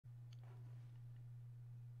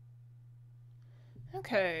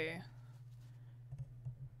Okay.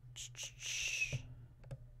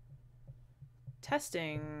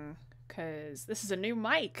 Testing, because this is a new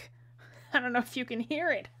mic. I don't know if you can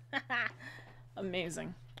hear it.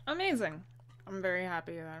 Amazing. Amazing. I'm very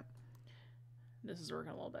happy that this is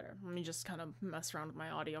working a little better. Let me just kind of mess around with my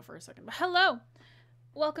audio for a second. But hello!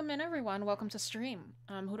 Welcome in, everyone. Welcome to stream.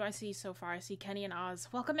 Who do I see so far? I see Kenny and Oz.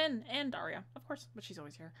 Welcome in. And Daria, of course, but she's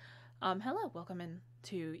always here. Hello. Welcome in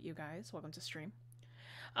to you guys. Welcome to stream.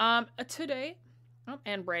 Today... Oh,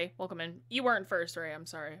 and Ray, welcome in. You weren't first, Ray, I'm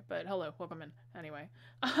sorry. But hello, welcome in. Anyway.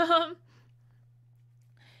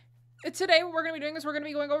 Today what we're going to be doing is we're going to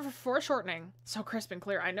be going over foreshortening. So crisp and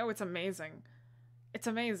clear. I know, it's amazing. It's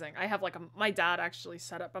amazing. I have, like, my dad actually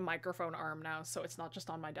set up a microphone arm now, so it's not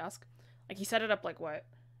just on my desk. Like, he set it up, like, what?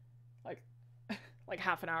 Like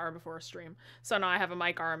half an hour before a stream. So now I have a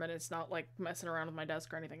mic arm, and it's not, like, messing around with my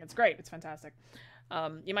desk or anything. It's great. It's fantastic.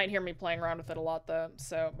 You might hear me playing around with it a lot, though,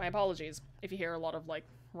 so my apologies if you hear a lot of, like,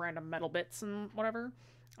 random metal bits and whatever.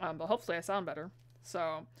 But hopefully I sound better.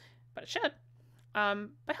 So, but it should. But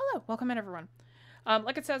hello, welcome in, everyone.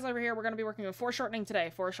 Like it says over here, we're going to be working with foreshortening today.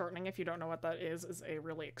 Foreshortening, if you don't know what that is a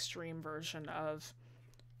really extreme version of,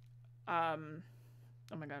 oh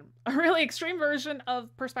my god, a really extreme version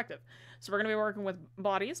of perspective. So we're going to be working with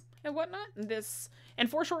bodies and whatnot. And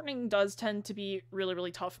foreshortening does tend to be really,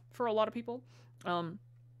 really tough for a lot of people.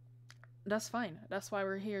 That's fine. That's why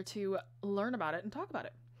we're here to learn about it and talk about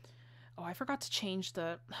it. Oh, I forgot to change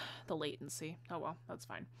the latency. Oh well, that's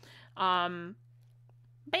fine.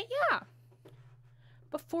 But yeah.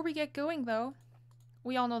 Before we get going, though,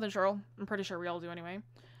 we all know the drill. I'm pretty sure we all do anyway.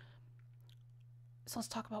 So let's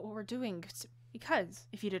talk about what we're doing. Because,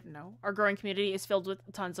 if you didn't know, our growing community is filled with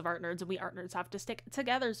tons of art nerds, and we art nerds have to stick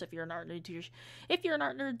together. So if you're an art nerd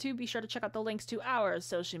too, be sure to check out the links to our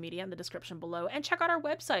social media in the description below, and check out our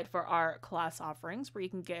website for our class offerings, where you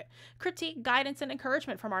can get critique, guidance, and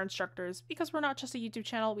encouragement from our instructors. Because we're not just a YouTube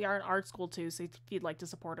channel, we are an art school too. So if you'd like to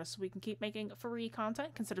support us so we can keep making free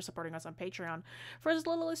content, consider supporting us on Patreon for as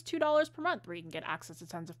little as $2 per month, where you can get access to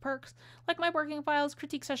tons of perks, like my working files,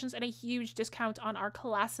 critique sessions, and a huge discount on our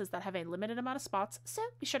classes that have a limited amount of spots, so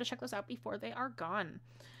be sure to check those out before they are gone.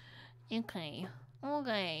 Okay.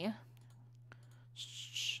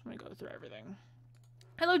 Shh, let me go through everything.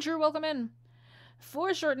 Hello, Drew. Welcome in.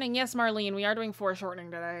 Foreshortening. Yes, Marlene, we are doing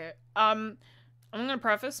foreshortening today. I'm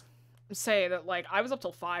gonna say that, like, I was up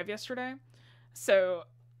till 5 yesterday, so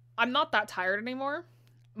I'm not that tired anymore,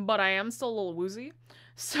 but I am still a little woozy,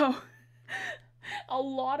 so... a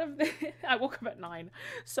lot of this, I woke up at 9,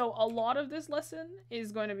 so a lot of this lesson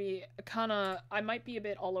is going to be kind of, I might be a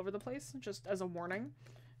bit all over the place, just as a warning,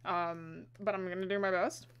 but I'm going to do my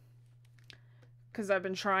best, because I've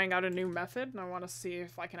been trying out a new method, and I want to see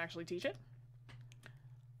if I can actually teach it.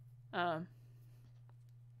 But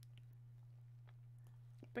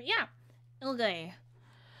yeah, okay,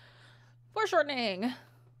 foreshortening.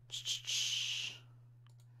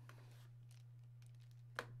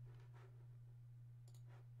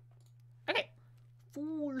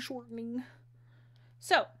 Foreshortening.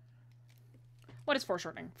 So, what is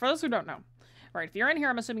foreshortening? For those who don't know. Right, if you're in here,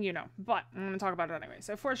 I'm assuming you know. But, I'm going to talk about it anyway.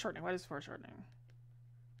 So, foreshortening. What is foreshortening?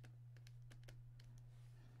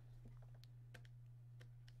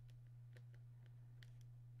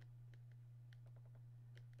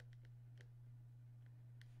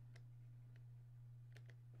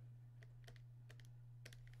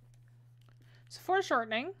 So,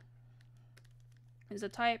 foreshortening is a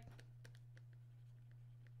type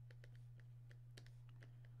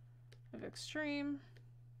of extreme.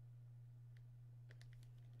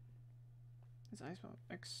 Is I spell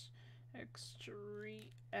extreme.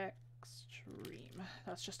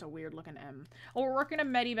 That's just a weird looking M. Oh, we're working a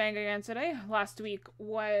Medibang again today. Last week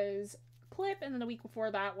was Clip, and then the week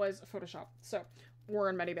before that was Photoshop. So we're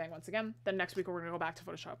in Medibang once again. Then next week we're gonna go back to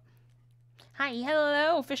Photoshop. Hi,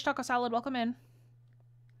 hello, fish taco salad. Welcome in.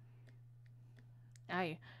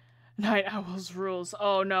 Hi. Night Owls rules.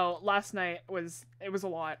 Oh no, last night it was a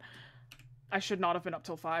lot. I should not have been up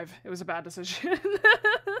till 5. It was a bad decision.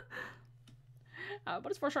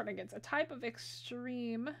 What is foreshortening? It's a type of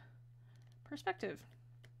extreme perspective.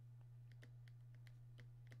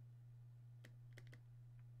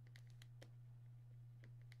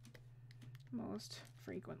 Most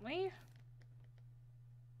frequently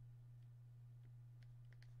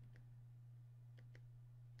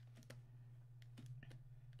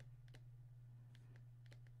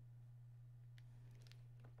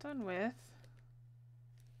done with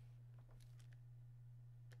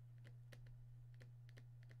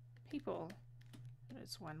people.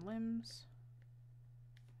 It's one limbs.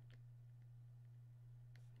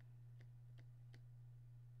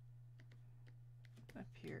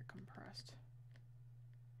 appear compressed.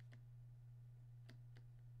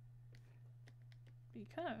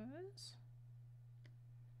 Because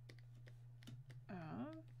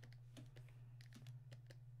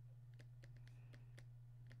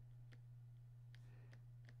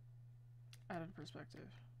added perspective.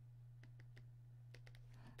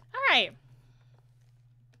 Alright.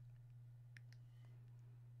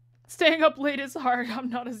 Staying up late is hard. I'm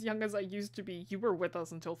not as young as I used to be. You were with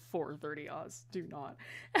us until 4:30, Oz. Do not.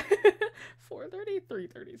 4:30?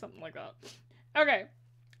 3:30, something like that. Okay.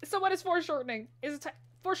 So what is foreshortening?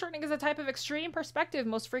 Foreshortening is a type of extreme perspective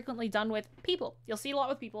most frequently done with people. You'll see a lot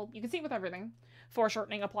with people. You can see it with everything.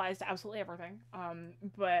 Foreshortening applies to absolutely everything.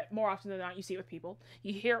 But more often than not, you see it with people.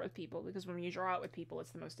 You hear it with people, because when you draw it with people,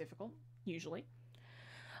 it's the most difficult, usually.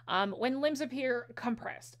 When limbs appear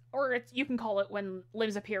compressed, or you can call it when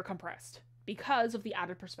limbs appear compressed, because of the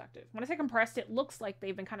added perspective. When I say compressed, it looks like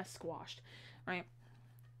they've been kind of squashed, right?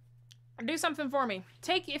 Do something for me.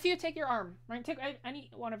 If you take your arm, right? Take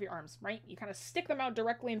any one of your arms, right? You kind of stick them out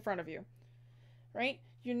directly in front of you, right?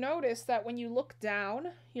 You notice that when you look down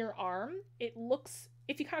your arm, it looks,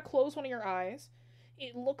 if you kind of close one of your eyes,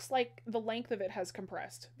 it looks like the length of it has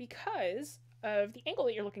compressed because of the angle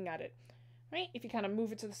that you're looking at it, right? If you kind of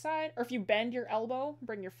move it to the side, or if you bend your elbow,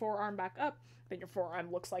 bring your forearm back up, then your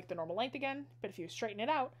forearm looks like the normal length again. But if you straighten it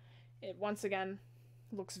out, it once again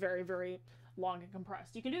looks very, very long and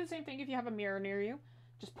compressed. You can do the same thing if you have a mirror near you.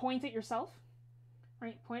 Just point at yourself,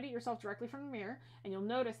 right? Point at yourself directly from the mirror, and you'll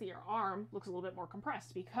notice that your arm looks a little bit more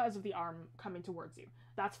compressed because of the arm coming towards you.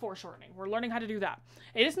 That's foreshortening. We're learning how to do that.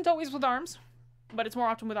 It isn't always with arms, but it's more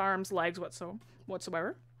often with arms, legs,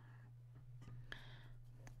 whatsoever.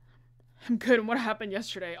 I'm good. And what happened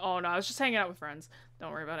yesterday? Oh no, I was just hanging out with friends.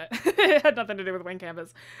 Don't worry about it. It had nothing to do with Wing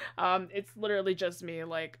Campus. It's literally just me,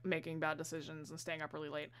 like, making bad decisions and staying up really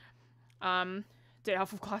late. Day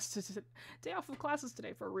off of classes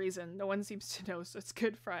today for a reason. No one seems to know, so it's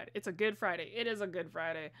Good Friday. It's a Good Friday. It is a Good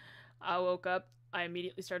Friday. I woke up, I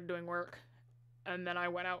immediately started doing work, and then I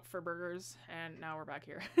went out for burgers, and now we're back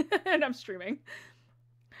here. And I'm streaming.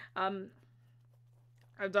 I've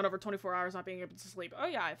done over 24 hours not being able to sleep. Oh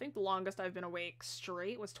yeah, I think the longest I've been awake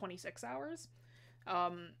straight was 26 hours.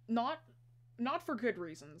 Not for good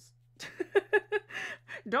reasons.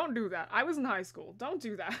 Don't do that. I was in high school. Don't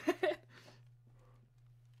do that.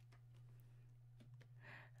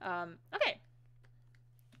 Okay.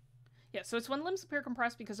 Yeah, so it's when limbs appear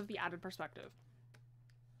compressed because of the added perspective.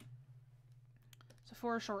 So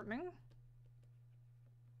foreshortening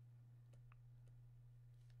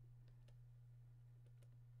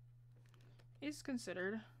is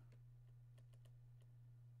considered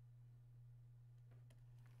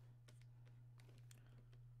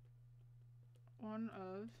one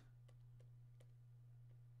of,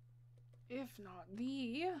 if not the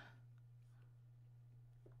most difficult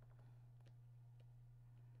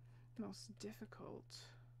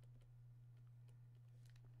thing to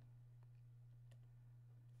draw in terms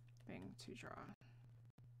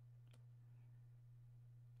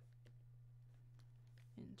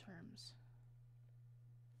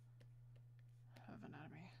of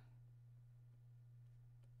anatomy.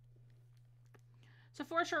 So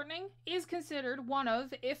foreshortening is considered one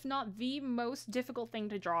of, if not the most difficult thing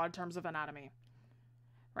to draw in terms of anatomy.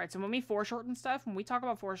 Right, so when we foreshorten stuff, when we talk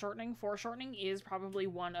about foreshortening is probably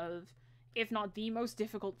one of, if not the most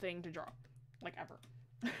difficult thing to draw, like, ever.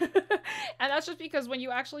 And that's just because when you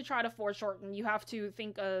actually try to foreshorten, you have to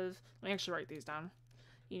think of, let me actually write these down.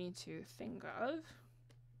 You need to think of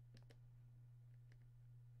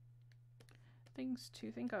things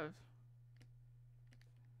to think of,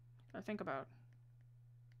 or think about.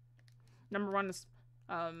 Number one is,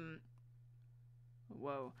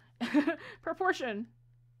 whoa, proportion.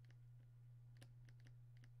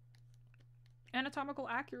 Anatomical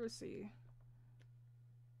accuracy.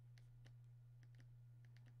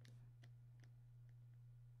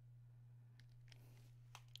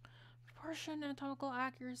 Proportion, anatomical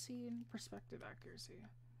accuracy, and perspective accuracy.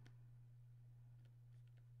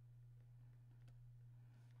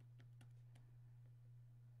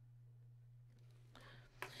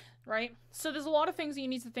 Right? So there's a lot of things that you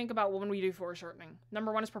need to think about when we do foreshortening.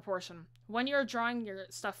 Number one is proportion. When you're drawing your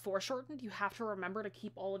stuff foreshortened, you have to remember to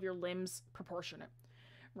keep all of your limbs proportionate,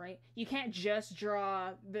 right? You can't just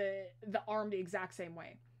draw the arm the exact same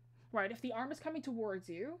way, right? If the arm is coming towards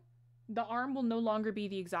you, the arm will no longer be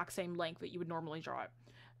the exact same length that you would normally draw it,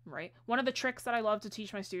 right? One of the tricks that I love to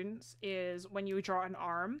teach my students is when you draw an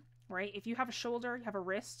arm, right? If you have a shoulder, you have a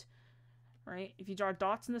wrist, right? If you draw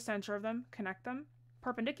dots in the center of them, connect them,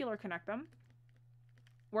 perpendicular connect them,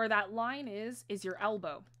 Where that line is your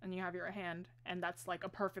elbow, and you have your hand, and that's like a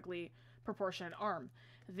perfectly proportionate arm.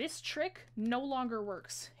 This trick no longer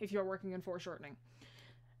works if you're working in foreshortening.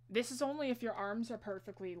 This is only if your arms are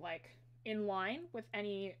perfectly like in line with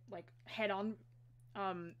any like head-on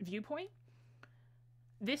viewpoint.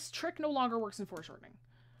 This trick no longer works in foreshortening.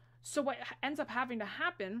 So what ends up having to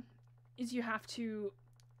happen is you have to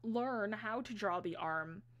learn how to draw the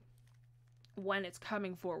arm when it's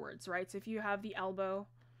coming forwards, right? So if you have the elbow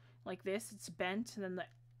like this, it's bent, and then the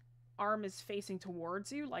arm is facing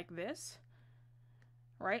towards you like this,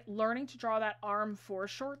 right? Learning to draw that arm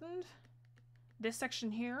foreshortened. This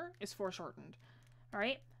section here is foreshortened, all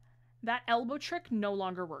right? That elbow trick no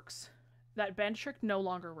longer works. That bend trick no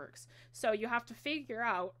longer works. So you have to figure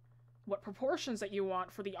out what proportions that you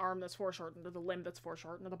want for the arm that's foreshortened, or the limb that's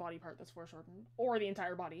foreshortened, or the body part that's foreshortened, or the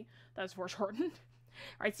entire body that's foreshortened.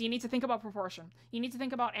 Right, so you need to think about proportion. You need to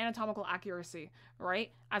think about anatomical accuracy, right?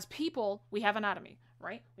 As people, we have anatomy,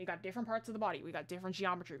 right? We got different parts of the body. We got different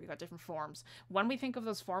geometry. We got different forms. When we think of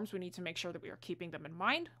those forms, we need to make sure that we are keeping them in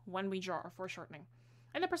mind when we draw our foreshortening.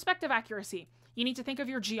 And the perspective accuracy. You need to think of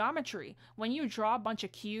your geometry. When you draw a bunch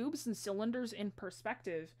of cubes and cylinders in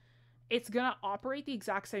perspective, it's going to operate the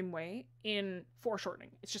exact same way in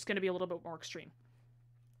foreshortening. It's just going to be a little bit more extreme.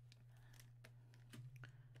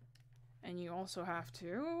 And you also have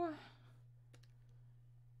to...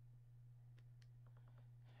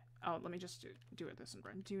 Oh, let me just do it this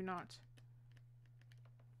way. Do not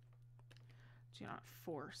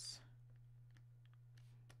force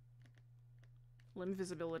limb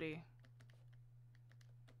visibility.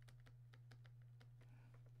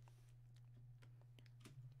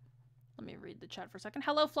 Let me read the chat for a second.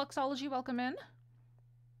 Hello, Fluxology. Welcome in.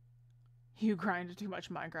 You grinded too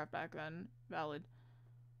much Minecraft back then. Valid.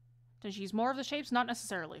 Did you use more of the shapes? Not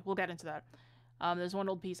necessarily. We'll get into that. There's one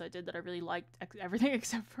old piece I did that I really liked. Everything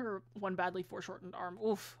except for one badly foreshortened arm.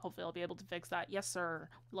 Oof. Hopefully I'll be able to fix that. Yes, sir.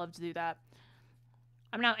 Love to do that.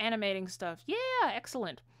 I'm now animating stuff. Yeah,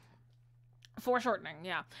 excellent. Foreshortening,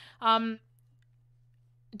 yeah.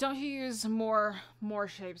 Don't you use more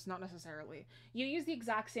shapes? Not necessarily. You use the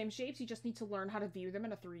exact same shapes, you just need to learn how to view them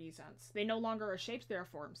in a 3D sense. They no longer are shapes, they are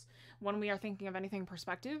forms. When we are thinking of anything in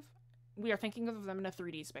perspective, we are thinking of them in a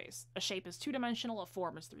 3D space. A shape is 2-dimensional, a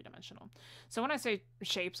form is 3-dimensional. So when I say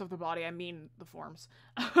shapes of the body, I mean the forms.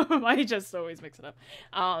 I just always mix it up.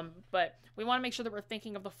 But we want to make sure that we're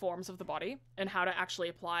thinking of the forms of the body and how to actually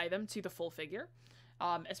apply them to the full figure,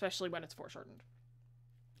 especially when it's foreshortened.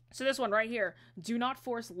 So this one right here, do not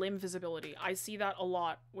force limb visibility. I see that a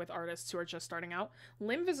lot with artists who are just starting out.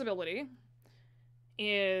 Limb visibility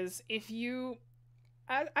is if you,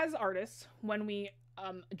 as artists, when we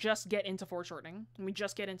just get into foreshortening, when we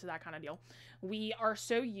just get into that kind of deal, we are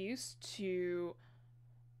so used to,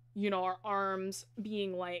 you know, our arms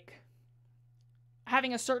being like,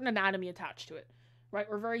 having a certain anatomy attached to it, right?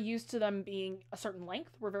 We're very used to them being a certain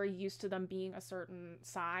length. We're very used to them being a certain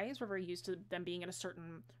size. We're very used to them being in a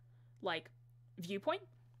certain, like, viewpoint.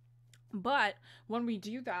 But when we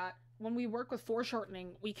do that, when we work with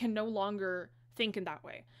foreshortening, we can no longer think in that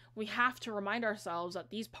way. We have to remind ourselves that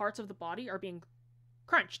these parts of the body are being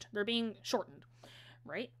crunched. They're being shortened,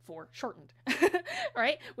 right? Foreshortened,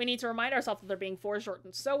 right? We need to remind ourselves that they're being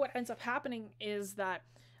foreshortened. So what ends up happening is that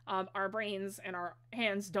our brains and our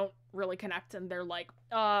hands don't really connect, and they're like,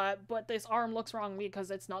 but this arm looks wrong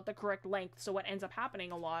because it's not the correct length. So what ends up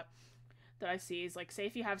happening a lot that I see is, like, say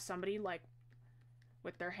if you have somebody like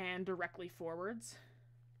with their hand directly forwards,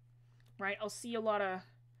 right? I'll see a lot of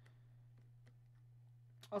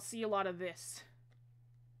this,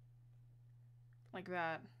 like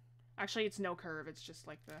that. Actually, it's no curve, it's just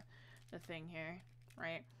like the thing here,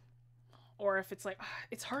 right? Or if it's like,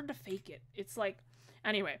 it's hard to fake it. It's like,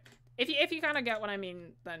 anyway, if you kind of get what I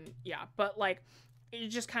mean, then yeah. But like, you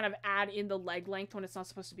just kind of add in the leg length when it's not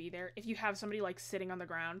supposed to be there. If you have somebody like sitting on the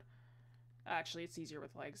ground, actually it's easier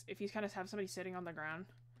with legs. If you kind of have somebody sitting on the ground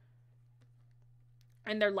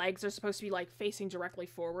and their legs are supposed to be like facing directly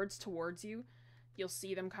forwards towards you, you'll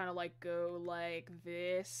see them kind of like go like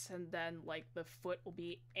this, and then like the foot will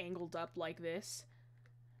be angled up like this,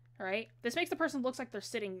 right? This makes the person look like they're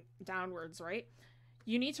sitting downwards, right?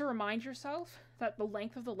 You need to remind yourself that the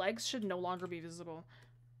length of the legs should no longer be visible,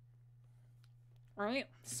 right?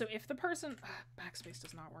 So if the person, backspace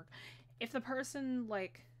does not work. If the person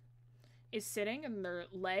like is sitting and their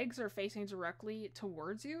legs are facing directly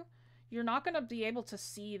towards you, you're not going to be able to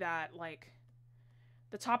see that, like,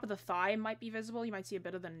 the top of the thigh might be visible, you might see a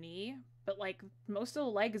bit of the knee, but like most of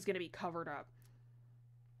the leg is going to be covered up.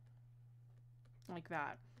 Like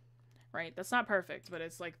that, right? That's not perfect, but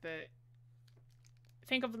it's like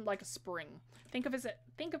think of it like a spring. Think of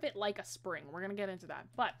it like a spring. We're gonna get into that.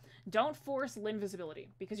 But don't force limb visibility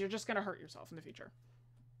because you're just gonna hurt yourself in the future.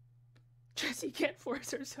 Jessie can't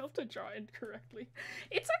force herself to draw incorrectly.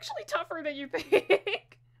 It's actually tougher than you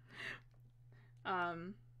think.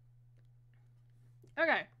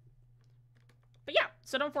 Okay. But yeah,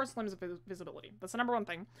 so don't force limbs visibility. That's the number one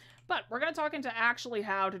thing. But we're going to talk into actually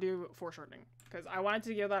how to do foreshortening, because I wanted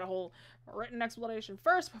to give that whole written explanation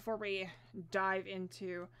first before we dive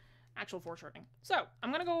into actual foreshortening. So I'm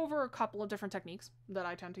going to go over a couple of different techniques that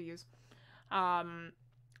I tend to use,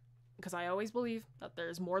 because I always believe that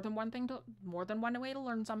there's more than one way to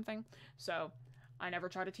learn something. So I never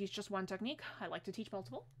try to teach just one technique. I like to teach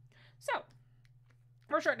multiple. So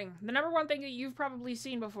foreshortening, the number one thing that you've probably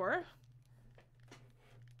seen before.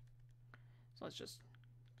 So let's just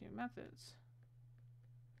do methods.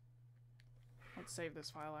 Let's save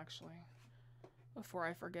this file actually before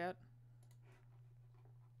I forget.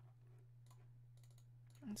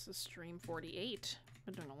 This is stream 48. I've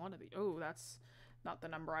been doing a lot of these. Oh, that's not the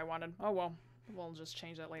number I wanted. Oh well, we'll just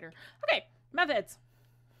change that later. Okay, methods.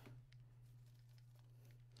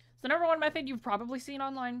 It's the number one method you've probably seen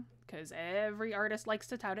online because every artist likes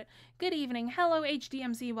to tout it. Good evening. Hello,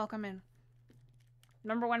 HDMC. Welcome in.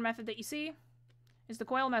 Number one method that you see is the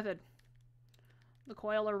coil method. The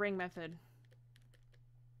coil or ring method.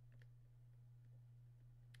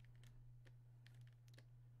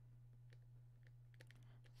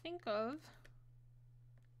 Think of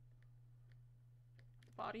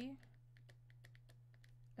the body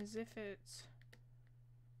as if it's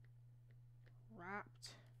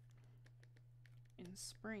wrapped in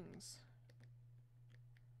springs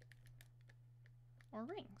or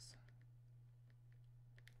rings.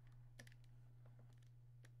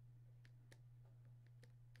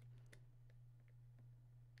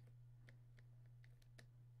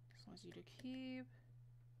 Just wants you to keep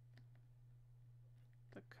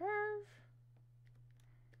the curve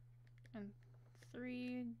and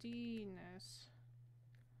 3D-ness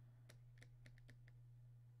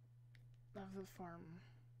of the form.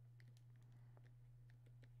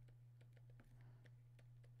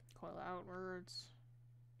 Coil outwards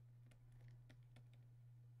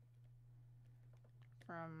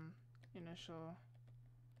from initial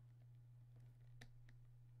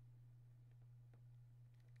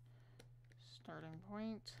starting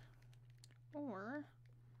point, or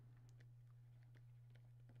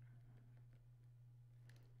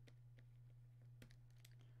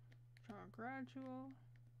draw gradual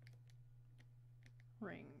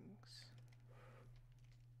rings.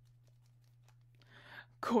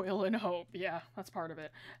 Coil and hope. Yeah, that's part of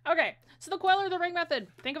it. Okay, so the coil or the ring method.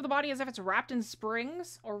 Think of the body as if it's wrapped in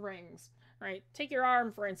springs or rings, right? Take your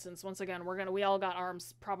arm, for instance. Once again, we all got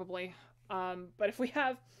arms, probably. But if we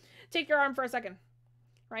have, take your arm for a second,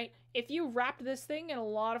 right? If you wrapped this thing in a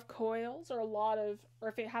lot of coils or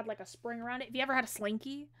if it had like a spring around it, if you ever had a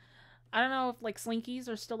slinky, I don't know if like slinkies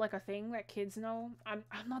are still like a thing that kids know. I'm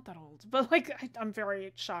not that old, but like I'm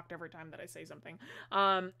very shocked every time that I say something.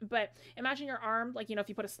 But imagine your arm, like, you know, if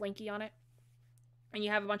you put a slinky on it and you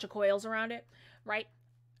have a bunch of coils around it, right?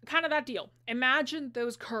 Kind of that deal. Imagine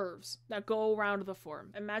those curves that go around the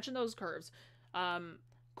form. Imagine those curves.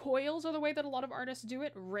 Coils are the way that a lot of artists do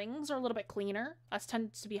it. Rings are a little bit cleaner. That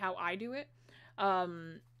tends to be how I do it.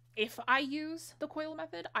 If I use the coil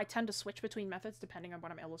method, I tend to switch between methods depending on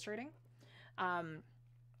what I'm illustrating.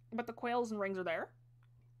 But the coils and rings are there.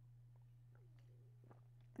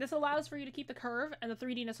 This allows for you to keep the curve and the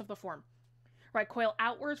 3D-ness of the form. Right, coil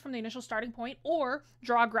outwards from the initial starting point, or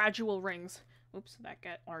draw gradual rings. Oops, that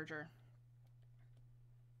get larger.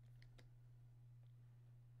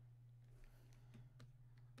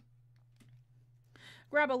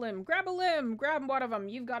 Grab a limb, grab one of them.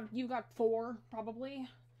 You've got 4, probably.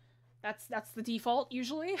 That's the default,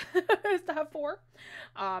 usually, is to have 4.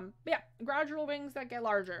 But yeah, gradual wings that get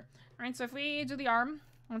larger. All right, so if we do the arm,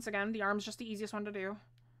 once again, the arm's just the easiest one to do.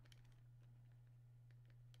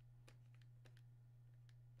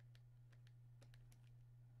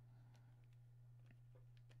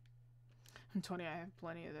 I'm 20, I have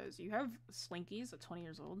plenty of those. You have slinkies at 20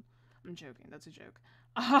 years old? I'm joking, that's a joke.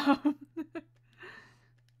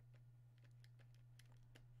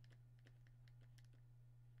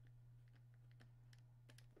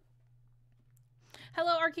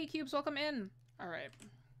 Hello, RK Cubes, welcome in. All right.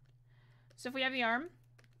 So if we have the arm,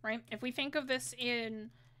 right? If we think of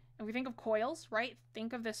coils, right?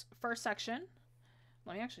 Think of this first section.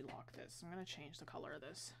 Let me actually lock this. I'm going to change the color of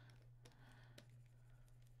this.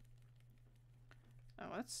 Oh,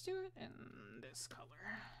 let's do it in this color.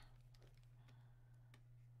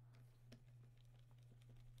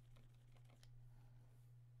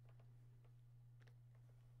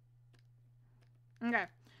 Okay,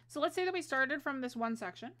 so let's say that we started from this one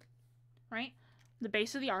section, right? The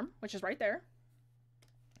base of the arm, which is right there.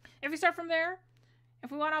 If we start from there, if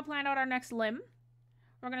we want to plan out our next limb,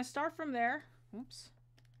 we're going to start from there. Oops.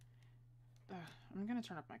 I'm going to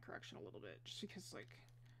turn up my correction a little bit, just because, like,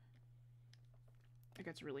 it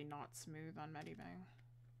gets really not smooth on Medibang.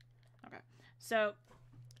 Okay, so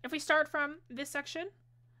if we start from this section,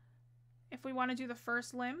 if we want to do the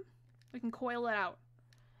first limb, we can coil it out,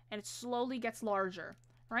 and it slowly gets larger,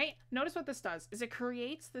 right? Notice what this does, is it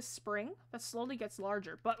creates this spring that slowly gets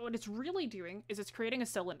larger, but what it's really doing is it's creating a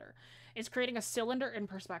cylinder. It's creating a cylinder in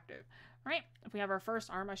perspective, right? If we have our first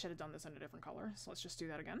arm, I should have done this in a different color, so let's just do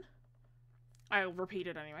that again. I'll repeat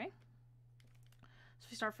it anyway. So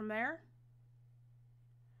if we start from there,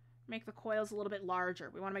 make the coils a little bit larger.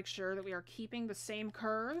 We want to make sure that we are keeping the same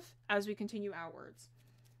curve as we continue outwards.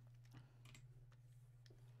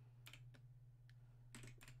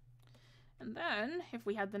 And then, if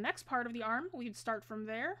we had the next part of the arm, we'd start from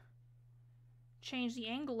there, change the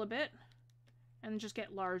angle a bit, and just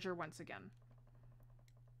get larger once again.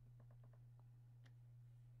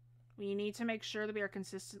 We need to make sure that we are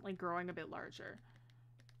consistently growing a bit larger.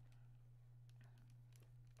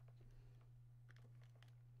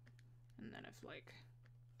 And then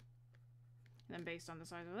then based on the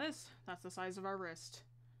size of this, that's the size of our wrist.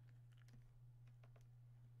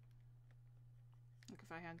 Like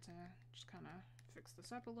if I had to just kind of fix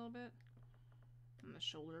this up a little bit. And the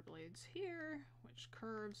shoulder blades here, which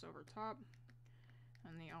curves over top.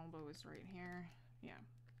 And the elbow is right here. Yeah.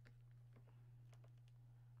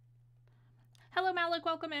 Hello, Malik.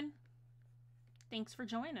 Welcome in. Thanks for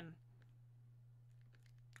joining.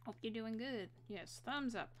 Hope you're doing good. Yes,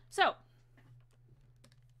 thumbs up.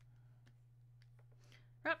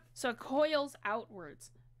 So it coils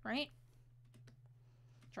outwards, right?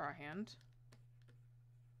 Draw a hand.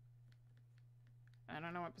 I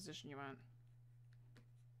don't know what position you want.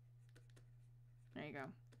 There you go.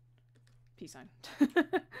 Peace sign.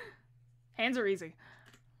 Hands are easy.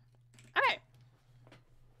 Okay.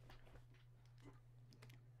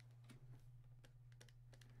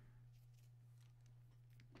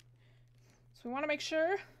 So we want to make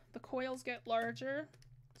sure the coils get larger.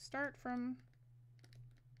 Start from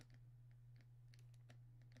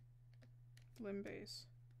limb base.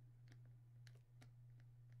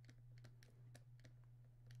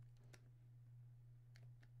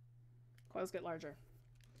 Coils get larger.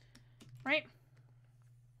 Right?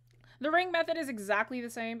 The ring method is exactly the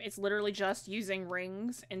same. It's literally just using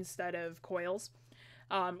rings instead of coils.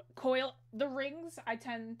 The rings I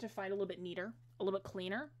tend to find a little bit neater, a little bit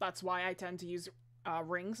cleaner. That's why I tend to use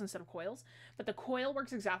rings instead of coils. But the coil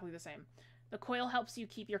works exactly the same. The coil helps you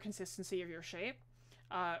keep your consistency of your shape.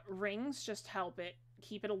 Rings just help it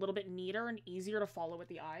keep it a little bit neater and easier to follow with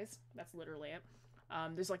the eyes. That's literally it.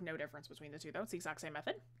 There's like no difference between the two though. It's the exact same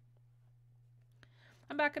method.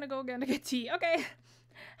 I'm back gonna go again to get tea. Okay.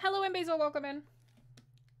 Hello, and Basil, welcome in.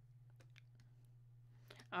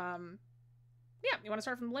 Yeah, you want to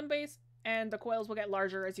start from limb base, and the coils will get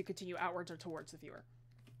larger as you continue outwards or towards the viewer.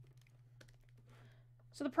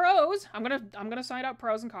 So the pros, I'm gonna sign out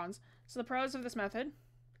pros and cons. So the pros of this method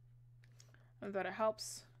are that it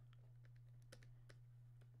helps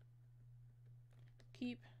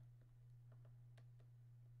keep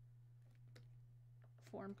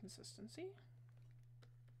form consistency.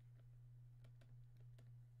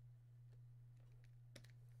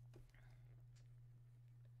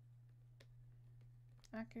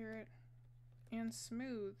 Accurate and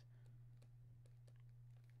smooth.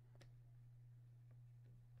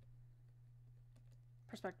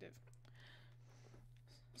 Perspective.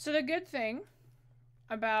 So the good thing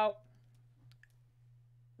about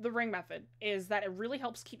the ring method is that it really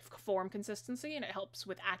helps keep form consistency, and it helps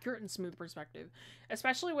with accurate and smooth perspective.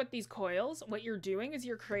 Especially with these coils, what you're doing is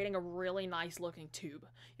you're creating a really nice looking tube.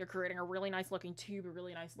 You're creating a really nice looking tube, a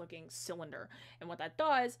really nice looking cylinder. And what that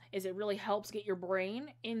does is it really helps get your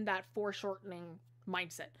brain in that foreshortening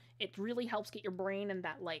mindset. It really helps get your brain in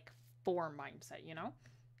that like form mindset, you know?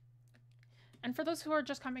 And for those who are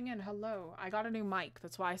just coming in, hello. I got a new mic.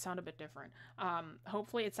 That's why I sound a bit different.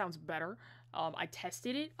 Hopefully it sounds better. I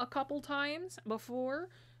tested it a couple times before.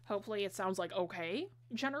 Hopefully it sounds like okay,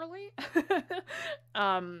 generally.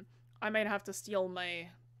 I might have to steal my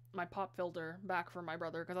pop filter back from my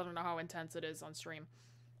brother because I don't know how intense it is on stream.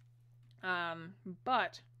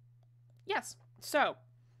 But yes. So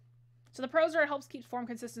the pros are it helps keep form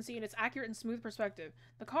consistency and it's accurate and smooth perspective.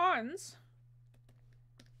 The cons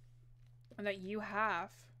and that you have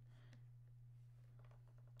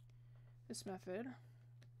this method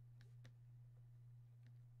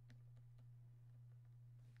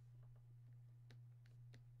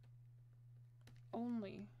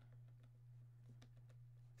only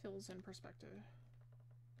fills in perspective.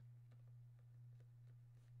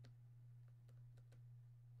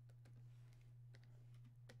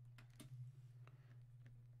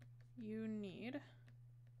 You need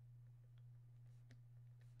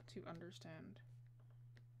to understand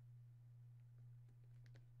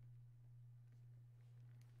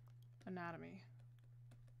anatomy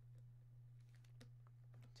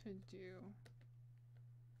to do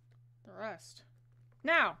the rest.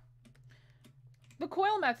 Now, the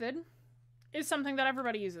coil method is something that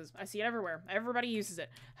everybody uses. I see it everywhere. Everybody uses it.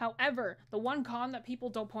 However, the one con that people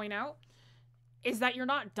don't point out is that you're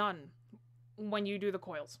not done when you do the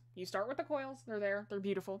coils. You start with the coils. They're there. They're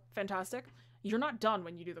beautiful. Fantastic. You're not done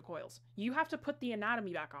when you do the coils. You have to put the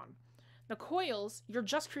anatomy back on. The coils, you're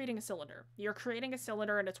just creating a cylinder. You're creating a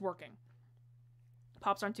cylinder and it's working.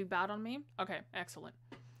 Pops aren't too bad on me? Okay, excellent.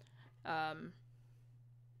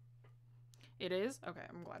 It is? Okay,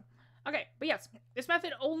 I'm glad. Okay, but yes, this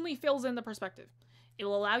method only fills in the perspective. It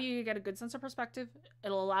will allow you to get a good sense of perspective.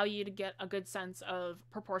 It'll allow you to get a good sense of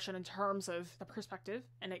proportion in terms of the perspective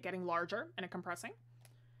and it getting larger and it compressing.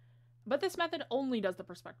 But this method only does the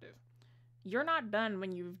perspective. You're not done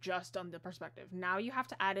when you've just done the perspective. Now you have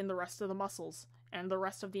to add in the rest of the muscles and the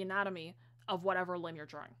rest of the anatomy of whatever limb you're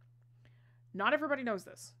drawing. Not everybody knows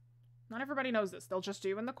this. Not everybody knows this. They'll just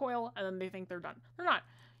do in the coil and then they think they're done. They're not.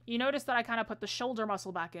 You notice that I kind of put the shoulder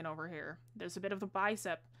muscle back in over here. There's a bit of the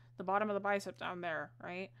bicep, the bottom of the bicep down there,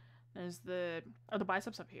 right? There's the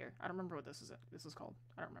biceps up here. I don't remember what this is called.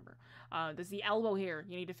 I don't remember. There's the elbow here.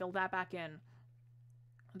 You need to fill that back in.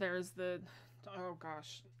 There's the, oh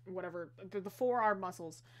gosh, whatever, the forearm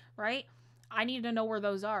muscles, right? I need to know where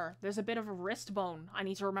those are. There's a bit of a wrist bone. I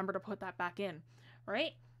need to remember to put that back in,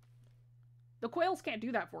 right? The coils can't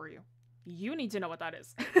do that for you. You need to know what that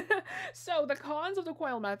is. So the cons of the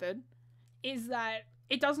coil method is that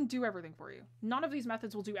it doesn't do everything for you. None of these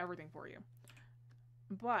methods will do everything for you.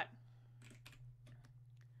 But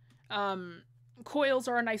coils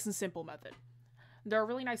are a nice and simple method. They're a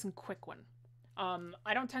really nice and quick one.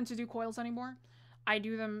 I don't tend to do coils anymore. I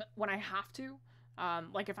do them when I have to.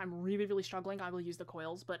 Like if I'm really, really struggling, I will use the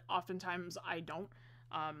coils, but oftentimes I don't.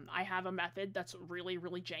 I have a method that's really,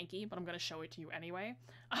 really janky, but I'm going to show it to you anyway.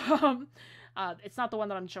 It's not the one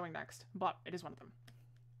that I'm showing next, but it is one of them.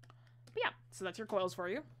 But yeah, so that's your coils for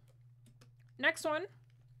you. Next one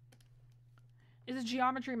is a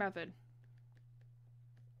geometry method.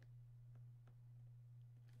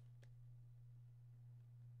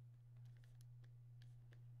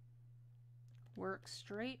 Work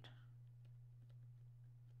straight.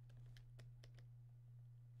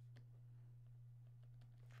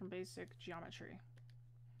 From basic geometry.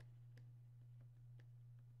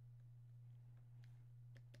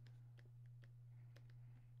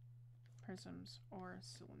 Prisms or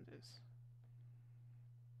cylinders.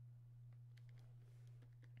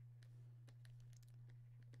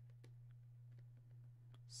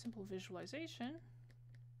 Simple visualization.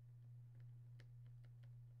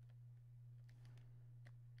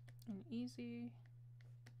 And easy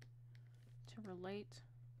to relate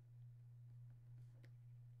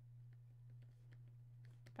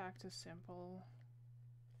back to simple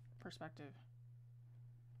perspective.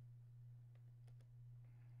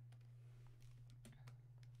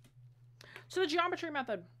 So the geometry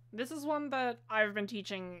method. This is one that I've been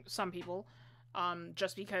teaching some people,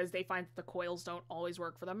 just because they find that the coils don't always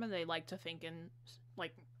work for them and they like to think in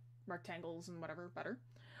like rectangles and whatever better.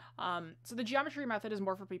 So the geometry method is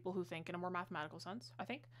more for people who think in a more mathematical sense, I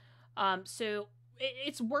think. So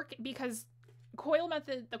it's work because the coil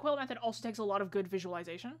method also takes a lot of good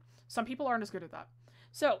visualization. Some people aren't as good at that.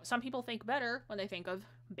 So some people think better when they think of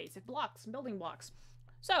basic blocks, building blocks.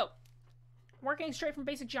 So working straight from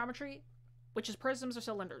basic geometry, which is prisms or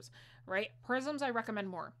cylinders, right? Prisms I recommend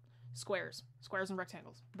more. Squares and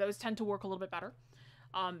rectangles. Those tend to work a little bit better.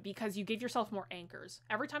 Because you give yourself more anchors.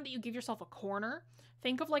 Every time that you give yourself a corner,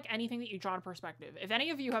 think of like anything that you draw in perspective. If any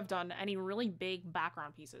of you have done any really big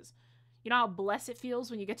background pieces, you know how blessed it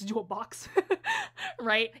feels when you get to do a box,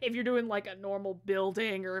 right? If you're doing like a normal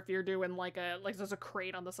building, or if you're doing like there's a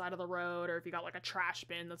crate on the side of the road, or if you got like a trash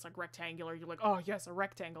bin that's like rectangular, you're like, oh yes, a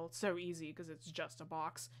rectangle. It's so easy because it's just a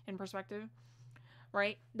box in perspective,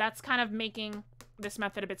 right? That's kind of making this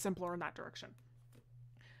method a bit simpler in that direction.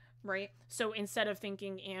 Right? So instead of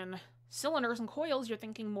thinking in cylinders and coils, you're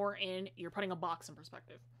thinking more in, you're putting a box in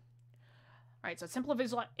perspective. All right, so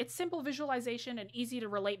it's simple visualization and easy to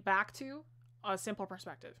relate back to a simple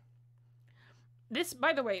perspective. This,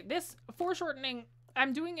 by the way, this foreshortening,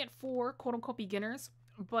 I'm doing it for quote-unquote beginners,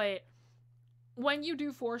 but when you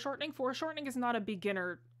do foreshortening is not a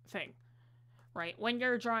beginner thing, right? When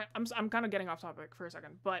you're drawing, I'm kind of getting off topic for a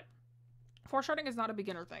second, but foreshortening is not a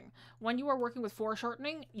beginner thing. When you are working with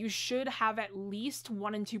foreshortening, you should have at least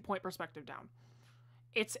 1 and 2 point perspective down.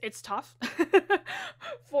 It's tough.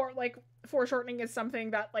 Foreshortening is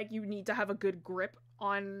something that like you need to have a good grip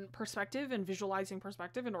on perspective and visualizing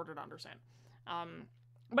perspective in order to understand.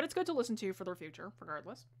 But it's good to listen to for their future,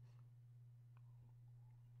 regardless.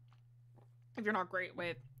 If you're not great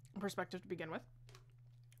with perspective to begin with.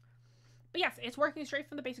 But yes, it's working straight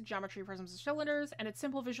from the basic geometry, prisms, and cylinders, and it's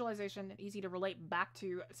simple visualization and easy to relate back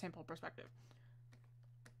to simple perspective.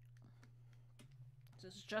 So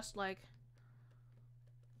it's just like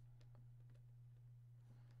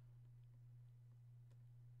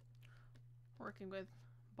working with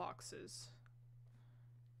boxes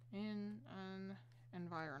in an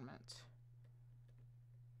environment.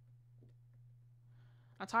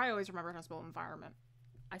 That's how I always remember how to spell environment.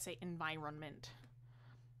 I say environment.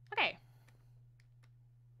 Okay.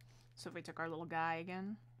 So if we took our little guy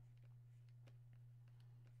again.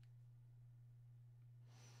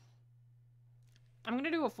 I'm going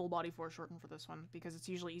to do a full body foreshorten for this one because it's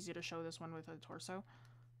usually easier to show this one with a torso.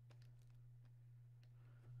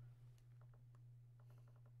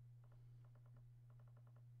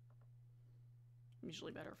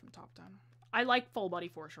 Usually better from top down. I like full body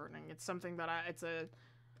foreshortening. It's something that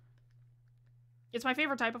it's my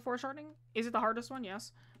favorite type of foreshortening. Is it the hardest one?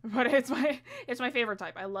 Yes. But it's my favorite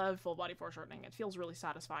type. I love full body foreshortening. It feels really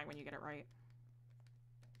satisfying when you get it right.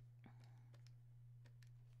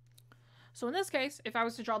 So in this case, if I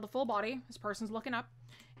was to draw the full body, this person's looking up.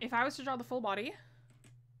 If I was to draw the full body,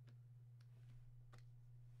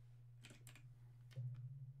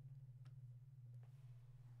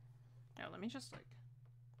 oh, let me just like,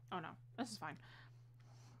 oh no, this is fine.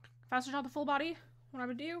 If I was to draw the full body, what I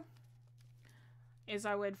would do is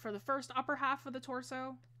I would, for the first upper half of the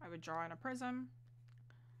torso, I would draw in a prism.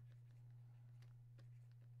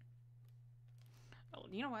 Oh,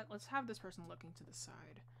 you know what? Let's have this person looking to the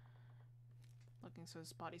side. Looking so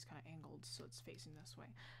his body's kind of angled, so it's facing this way.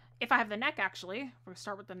 If I have the neck, actually, we're going to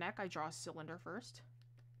start with the neck. I draw a cylinder first.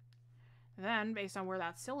 Then, based on where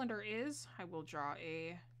that cylinder is, I will draw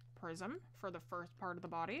a prism for the first part of the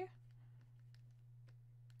body.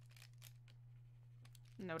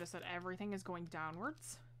 Notice that everything is going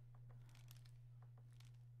downwards.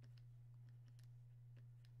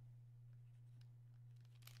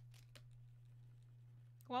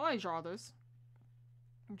 While I draw this,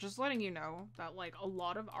 I'm just letting you know that, like, a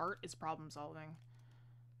lot of art is problem solving.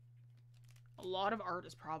 A lot of art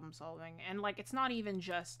is problem solving. And, like, it's not even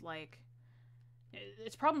just, like,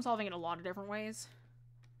 it's problem solving in a lot of different ways.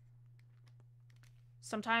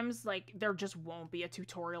 Sometimes, like, there just won't be a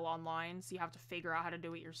tutorial online, so you have to figure out how to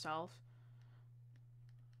do it yourself.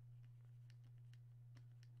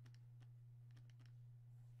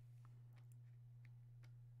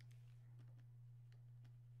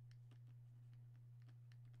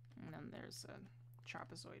 And then there's a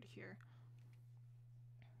trapezoid here.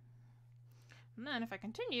 And then if I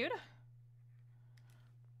continued,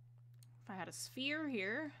 if I had a sphere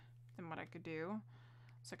here, then what I could do,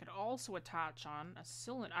 so I could also attach on a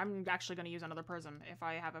cylinder. I'm actually going to use another prism if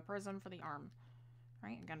I have a prism for the arm.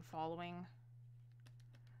 Right? Again, following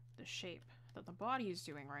the shape that the body is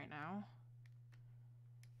doing right now.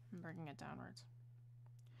 And bringing it downwards.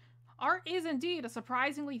 Art is indeed a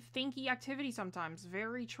surprisingly thinky activity sometimes.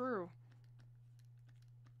 Very true.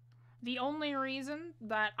 The only reason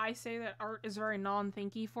that I say that art is very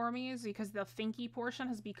non-thinky for me is because the thinky portion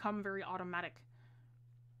has become very automatic.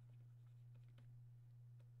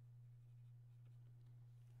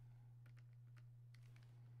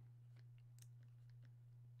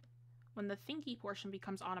 When the thinky portion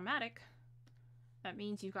becomes automatic, that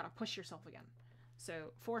means you've got to push yourself again.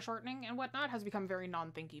 So foreshortening and whatnot has become very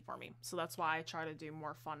non-thinky for me. So that's why I try to do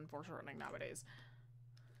more fun foreshortening nowadays.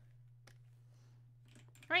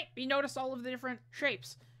 Right, you notice all of the different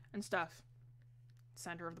shapes and stuff.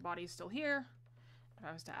 Center of the body is still here. If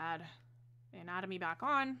I was to add the anatomy back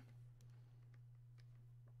on,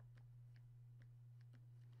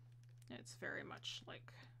 it's very much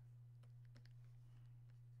like...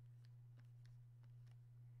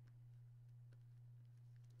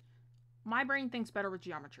 My brain thinks better with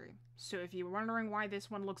geometry. So if you're wondering why this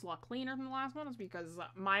one looks a lot cleaner than the last one, it's because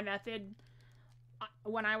my method,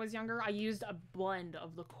 when I was younger, I used a blend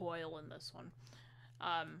of the coil in this one.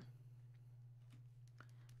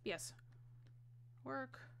 Yes.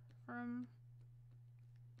 Work from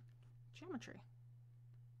geometry.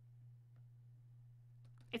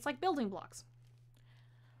 It's like building blocks.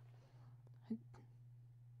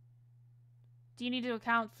 Do you need to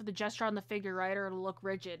account for the gesture on the figure, right? Or it'll look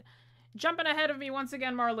rigid. Jumping ahead of me once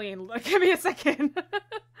again, Marlene. Give me a second.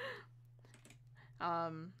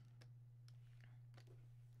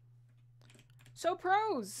 So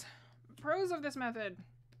pros. Pros of this method.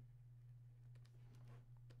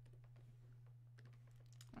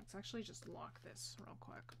 Let's actually just lock this real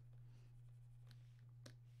quick.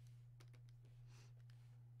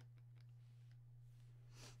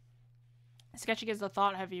 Sketching is the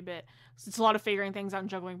thought-heavy bit. It's a lot of figuring things out and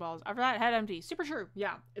juggling balls. After that, head empty. Super true.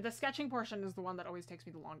 Yeah, the sketching portion is the one that always takes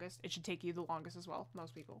me the longest. It should take you the longest as well,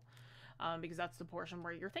 most people. Because that's the portion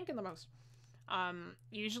where you're thinking the most.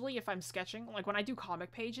 Usually if I'm sketching, like when I do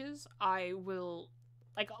comic pages, I will,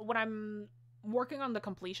 like when I'm working on the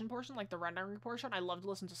completion portion, like the rendering portion, I love to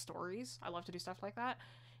listen to stories. I love to do stuff like that.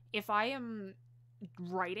 If I'm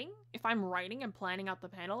writing and planning out the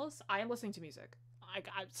panels, I am listening to music.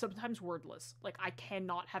 I'm sometimes wordless. Like, I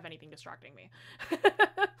cannot have anything distracting me.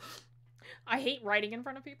 I hate writing in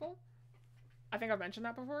front of people. I think I've mentioned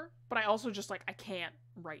that before. But I also just, like, I can't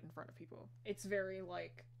write in front of people. It's very,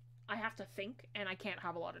 like, I have to think, and I can't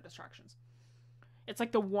have a lot of distractions. It's,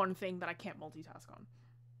 like, the one thing that I can't multitask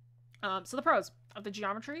on. So the pros of the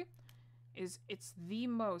geometry is it's the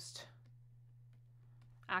most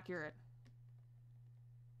accurate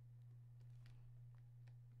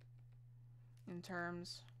in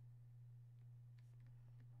terms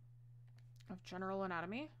of general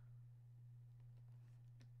anatomy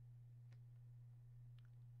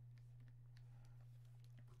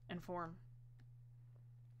and form.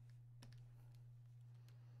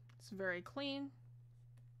 It's very clean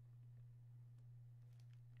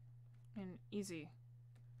and easy.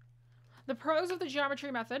 The pros of the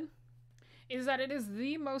geometry method is that it is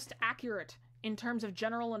the most accurate in terms of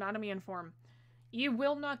general anatomy and form. You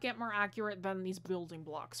will not get more accurate than these building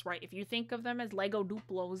blocks, right? If you think of them as Lego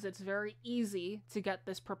Duplos, it's very easy to get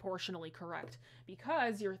this proportionally correct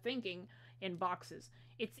because you're thinking in boxes.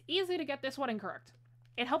 It's easy to get this one incorrect.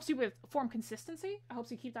 It helps you with form consistency. It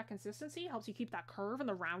helps you keep that consistency. It helps you keep that curve and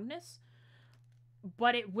the roundness.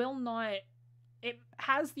 But it will not... It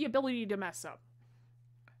has the ability to mess up.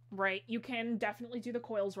 Right? You can definitely do the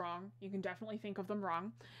coils wrong. You can definitely think of them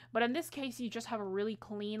wrong. But in this case, you just have a really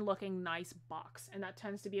clean looking, nice box. And that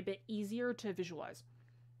tends to be a bit easier to visualize.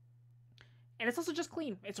 And it's also just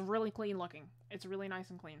clean. It's really clean looking. It's really nice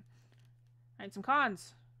and clean. And some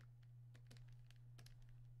cons.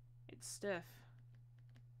 It's stiff.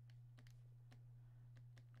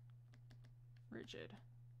 Rigid.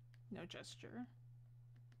 No gesture.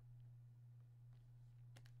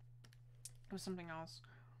 It was something else.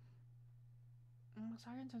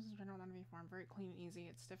 Sorry, in terms of general anatomy form, very clean and easy.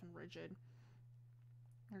 It's stiff and rigid.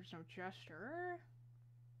 There's no gesture.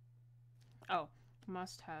 Oh,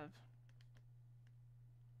 must have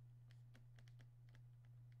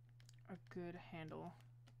a good handle.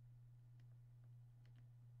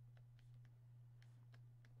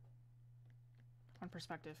 On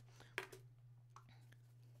perspective.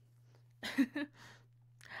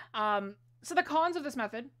 So the cons of this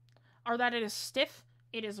method are that it is stiff,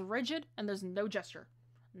 it is rigid, and there's no gesture.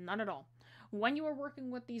 None at all. When you are working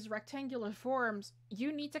with these rectangular forms,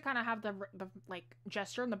 you need to kind of have the like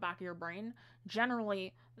gesture in the back of your brain.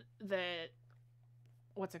 Generally,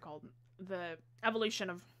 what's it called? The evolution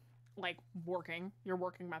of like your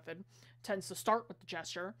working method tends to start with the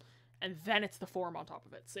gesture, and then it's the form on top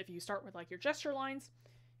of it. So if you start with like your gesture lines,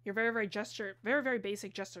 your very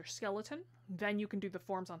basic gesture skeleton, then you can do the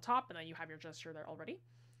forms on top, and then you have your gesture there already.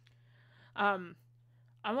 I'm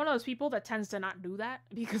one of those people that tends to not do that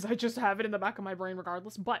because I just have it in the back of my brain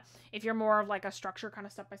regardless. But if you're more of like a structure kind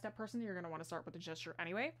of step-by-step person, you're going to want to start with the gesture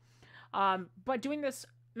anyway. But doing this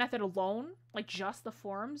method alone, like just the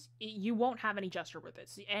forms, you won't have any gesture with it.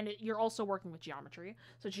 And you're also working with geometry.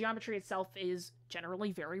 So geometry itself is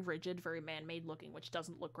generally very rigid, very man-made looking, which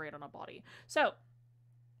doesn't look great on a body. So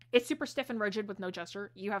it's super stiff and rigid with no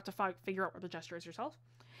gesture. You have to figure out where the gesture is yourself.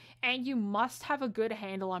 And you must have a good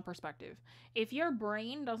handle on perspective. If your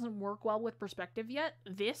brain doesn't work well with perspective yet,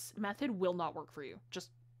 this method will not work for you.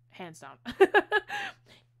 Just hands down.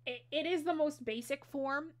 It is the most basic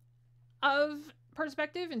form of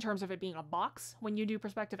perspective in terms of it being a box. When you do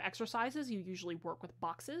perspective exercises, you usually work with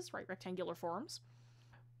boxes, right? Rectangular forms.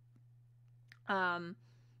 But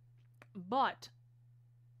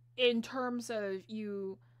in terms of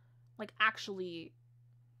you, like, actually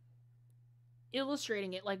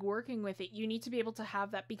illustrating it, like working with it, you need to be able to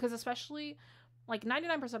have that, because especially like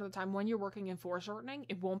 99% of the time when you're working in foreshortening,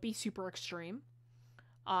 it won't be super extreme.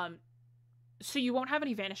 So you won't have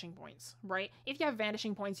any vanishing points, right? If you have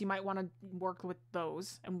vanishing points, you might want to work with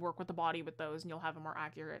those and work with the body with those, and you'll have a more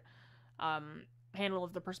accurate handle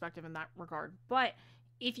of the perspective in that regard. But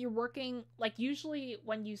if you're working, like, usually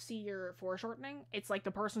when you see your foreshortening, it's like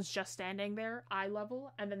the person's just standing there, eye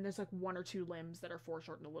level, and then there's like 1 or 2 limbs that are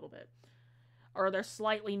foreshortened a little bit. Or they're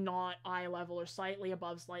slightly not eye level, or slightly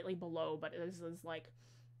above, slightly below, but this is like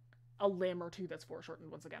a limb or 2 that's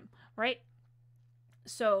foreshortened once again, right?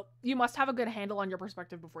 So you must have a good handle on your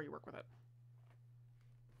perspective before you work with it.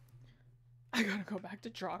 I gotta go back to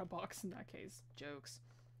draw a box in that case. Jokes.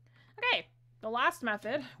 Okay. The last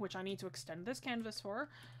method, which I need to extend this canvas for,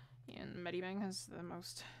 and Medibang has the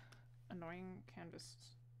most annoying canvas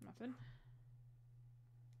method.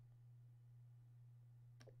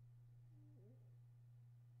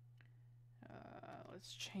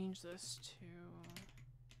 Let's change this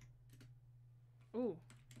to... Ooh,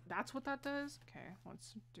 that's what that does? Okay,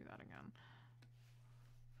 let's do that again.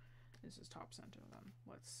 This is top center then.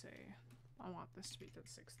 Let's say I want this to be at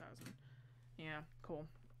 6,000. Yeah, cool.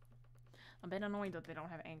 I'm a bit annoyed that they don't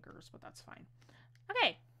have anchors, but that's fine.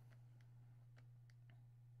 Okay.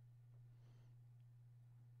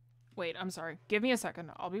 Wait, I'm sorry. Give me a second.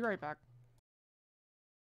 I'll be right back.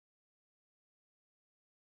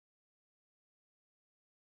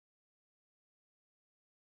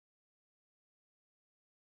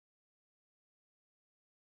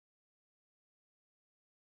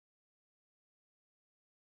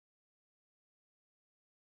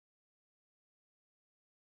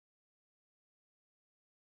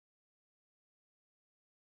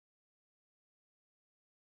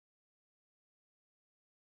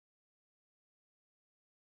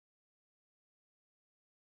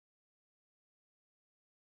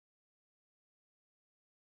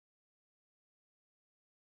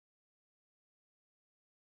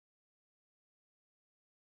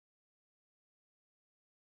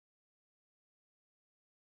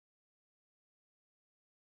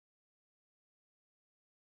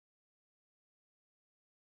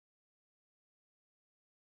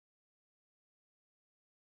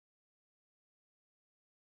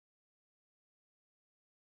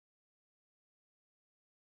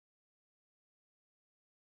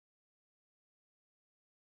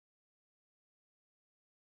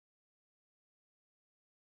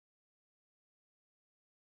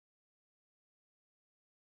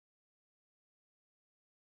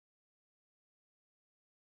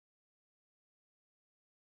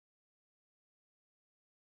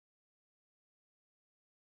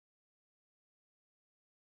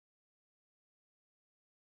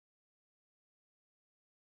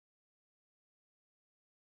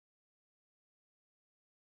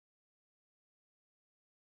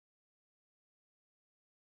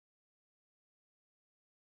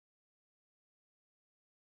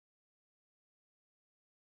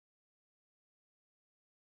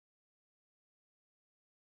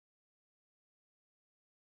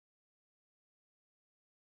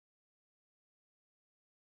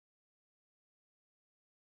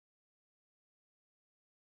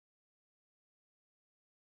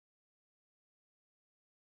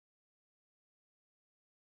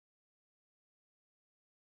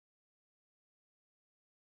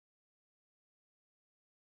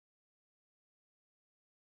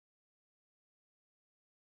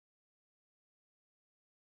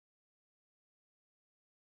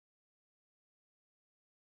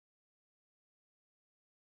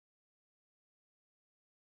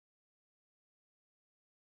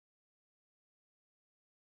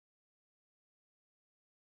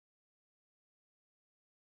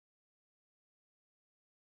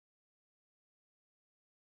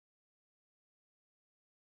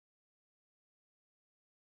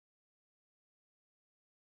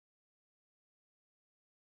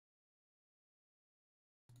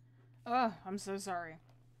 Oh, I'm so sorry.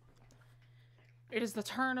 It is the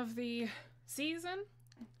turn of the season.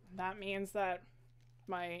 That means that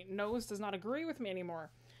my nose does not agree with me anymore.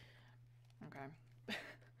 Okay.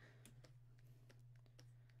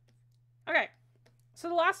 Okay. So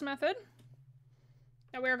the last method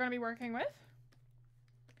that we are going to be working with,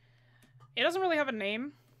 it doesn't really have a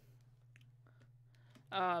name.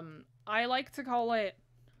 I like to call it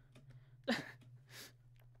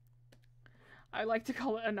I like to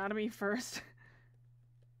call it anatomy first.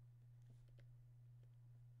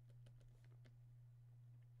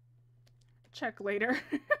 Check later.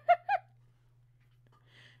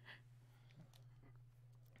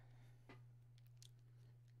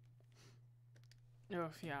 Oh,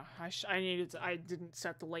 yeah. I didn't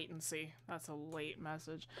set the latency. That's a late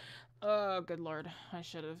message. Oh, good lord. I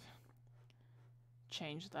should have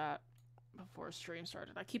changed that before stream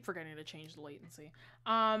started. I keep forgetting to change the latency.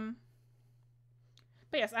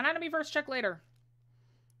 But yes, anatomy first, check later.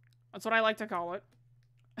 That's what I like to call it.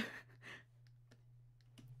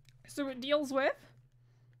 So it deals with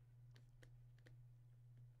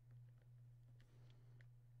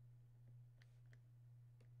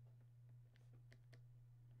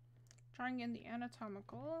Drawing in the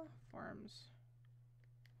anatomical forms.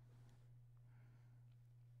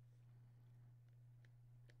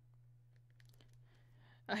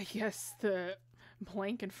 I guess the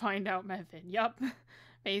blank and find out method. Yup,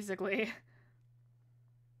 basically.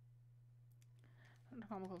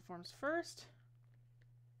 Anatomical forms first.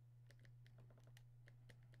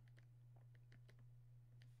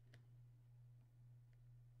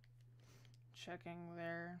 Checking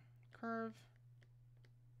their curve.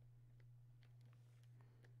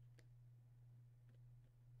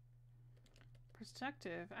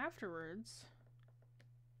 Perspective afterwards.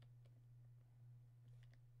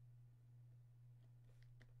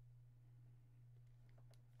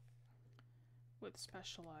 With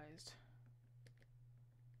specialized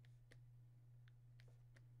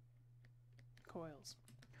coils.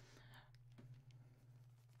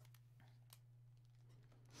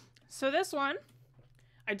 So this one,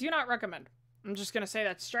 I do not recommend. I'm just going to say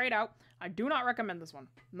that straight out. I do not recommend this one.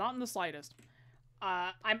 Not in the slightest.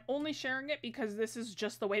 I'm only sharing it because this is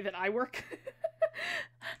just the way that I work.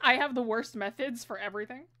 I have the worst methods for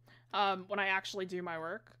everything when I actually do my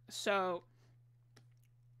work. So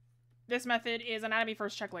this method is anatomy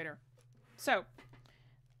first, check later. So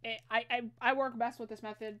I work best with this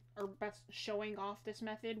method, or best showing off this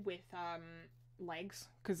method with legs,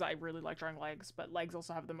 because I really like drawing legs, but legs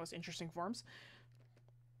also have the most interesting forms.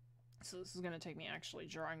 So this is going to take me actually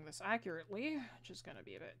drawing this accurately, which is going to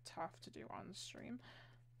be a bit tough to do on stream.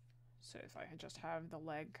 So if I just have the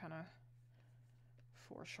leg kind of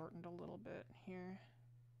foreshortened a little bit here.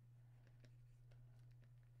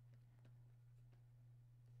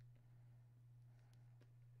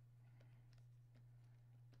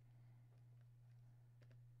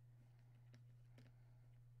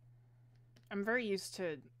 I'm very used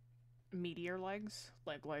to meatier legs,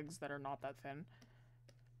 like legs that are not that thin.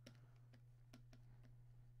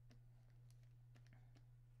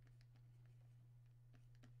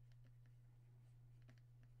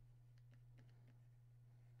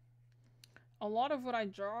 A lot of what I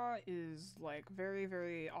draw is like very,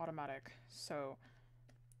 very automatic, so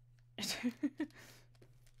this is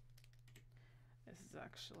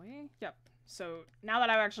actually, yep. So now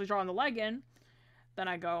that I've actually drawn the leg in, then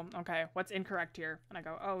I go, okay, what's incorrect here? And I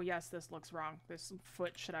go, oh yes, this looks wrong. This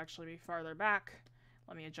foot should actually be farther back.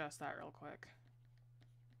 Let me adjust that real quick.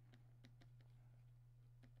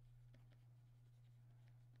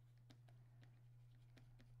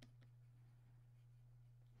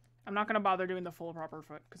 I'm not going to bother doing the full proper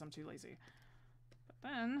foot because I'm too lazy. But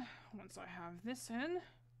then, once I have this in,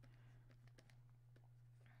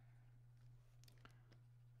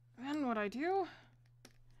 then what I do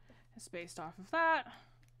is based off of that,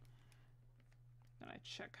 then I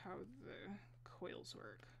check how the coils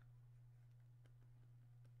work.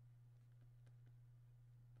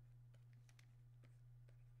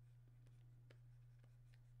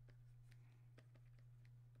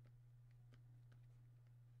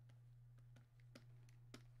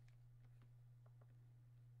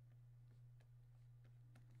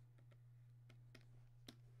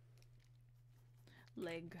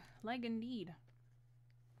 Leg indeed.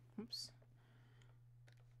 Oops.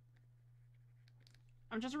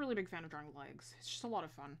 I'm just a really big fan of drawing legs. It's just a lot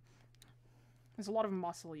of fun. There's a lot of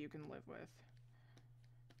muscle you can live with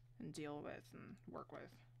and deal with and work with.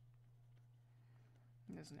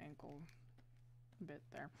 There's an ankle bit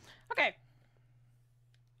there. Okay.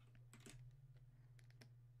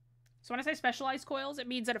 So when I say specialized coils, it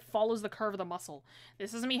means that it follows the curve of the muscle.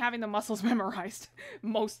 This isn't me having the muscles memorized,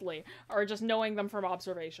 mostly, or just knowing them from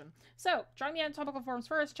observation. So, drawing the anatomical forms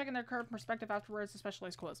first, checking their curve and perspective afterwards, the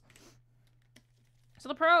specialized coils. So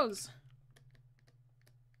the pros.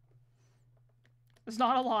 There's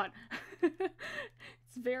not a lot.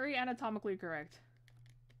 It's very anatomically correct.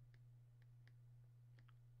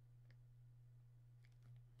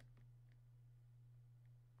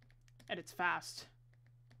 And it's fast.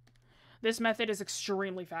 This method is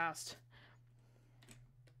extremely fast.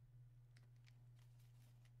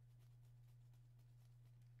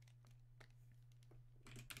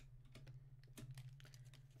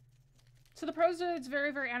 So the pros are, it's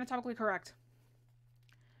very, very anatomically correct.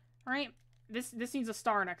 Alright? This needs a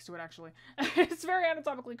star next to it, actually. It's very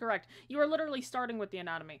anatomically correct. You are literally starting with the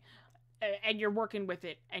anatomy. And you're working with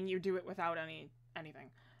it, and you do it without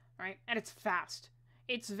anything. Alright? And it's fast.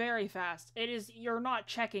 It's very fast. It is, you're not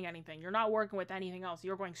checking anything. You're not working with anything else.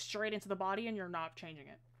 You're going straight into the body and you're not changing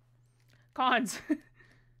it. Cons.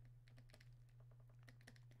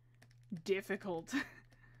 Difficult.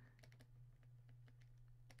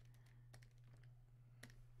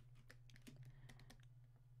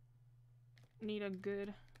 Need a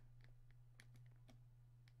good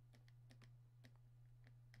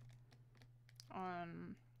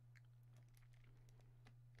on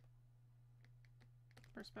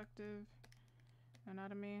perspective,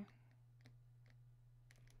 anatomy,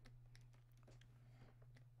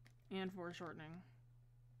 and foreshortening.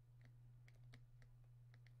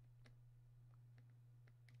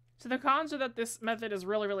 So the cons are that this method is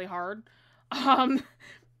really, really hard.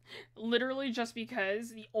 Literally just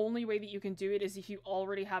because the only way that you can do it is if you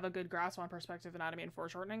already have a good grasp on perspective, anatomy, and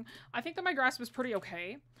foreshortening. I think that my grasp is pretty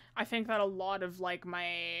okay. I think that a lot of, like,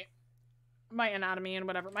 my anatomy and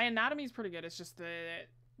whatever, my anatomy is pretty good. It's just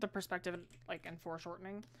the perspective, like, and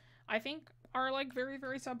foreshortening, I think, are, like, very,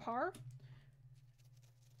 very subpar.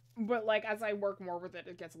 But, like, as I work more with it,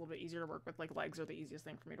 it gets a little bit easier to work with. Like, legs are the easiest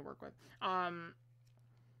thing for me to work with.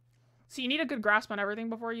 So you need a good grasp on everything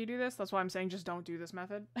before you do this. That's why I'm saying just don't do this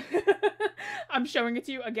method. I'm showing it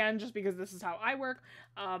to you, again, just because this is how I work.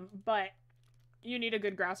 But you need a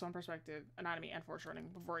good grasp on perspective, anatomy, and foreshortening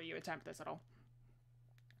before you attempt this at all.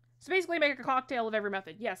 So basically make a cocktail of every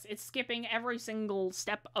method. Yes, it's skipping every single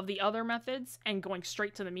step of the other methods and going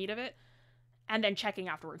straight to the meat of it, and then checking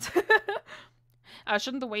afterwards.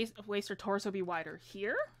 Shouldn't the waist or torso be wider?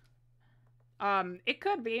 Here? It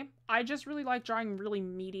could be. I just really like drawing really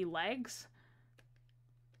meaty legs.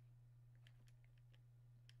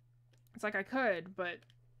 It's like I could, but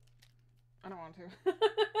I don't want to.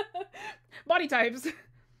 Body types.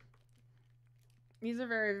 These are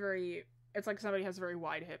very, very... It's like somebody has very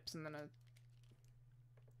wide hips and then a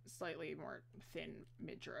slightly more thin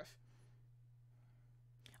midriff.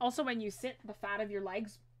 Also, when you sit, the fat of your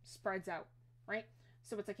legs spreads out, right?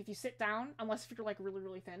 So it's like if you sit down, unless if you're like really,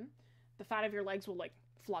 really thin, the fat of your legs will like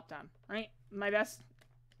flop down, right? My best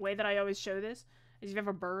way that I always show this is if you have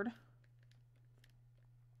a bird.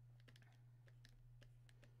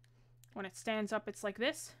 When it stands up, it's like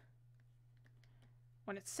this.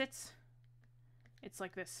 When it sits, it's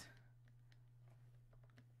like this.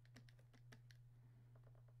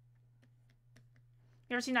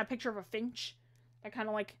 You ever seen that picture of a finch? That kind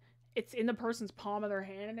of like, it's in the person's palm of their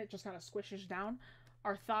hand and it just kind of squishes down.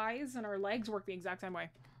 Our thighs and our legs work the exact same way.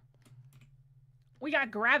 We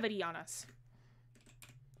got gravity on us.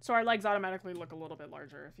 So our legs automatically look a little bit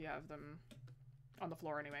larger if you have them on the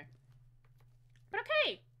floor anyway. But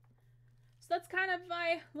okay. So that's kind of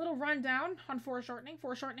my little rundown on foreshortening.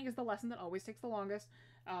 Foreshortening is the lesson that always takes the longest.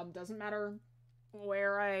 Doesn't matter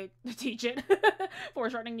where I teach it.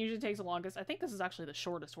 Foreshortening usually takes the longest. I think this is actually the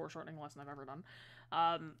shortest foreshortening lesson I've ever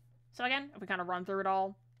done. So again, if we kind of run through it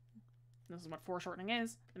all, this is what foreshortening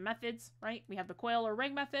is. The methods, right? We have the coil or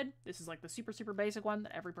ring method. This is like the super, super basic one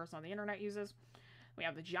that every person on the internet uses. We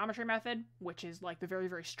have the geometry method, which is like the very,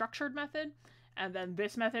 very structured method. And then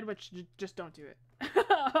this method, which just don't do it.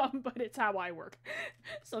 But it's how I work.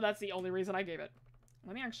 So that's the only reason I gave it.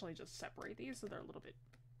 Let me actually just separate these so they're a little bit...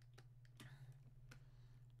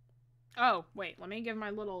 Oh, wait. Let me give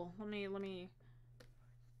my little... Let me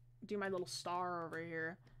do my little star over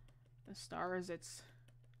here. The star is its...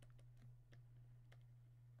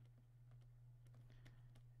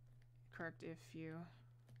 Correct if you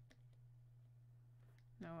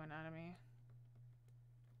know anatomy.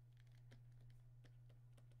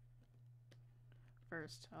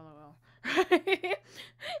 First, lol.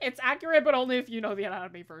 It's accurate, but only if you know the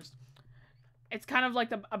anatomy first. It's kind of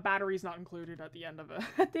like a battery's not included at the end of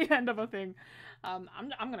a thing. I'm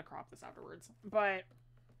gonna crop this afterwards, but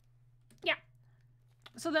yeah.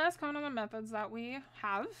 So that's kind of the methods that we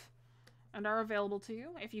have and are available to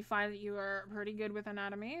you. If you find that you are pretty good with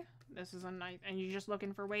anatomy, this is a nice, and you're just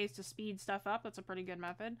looking for ways to speed stuff up, that's a pretty good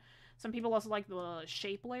method. Some people also like the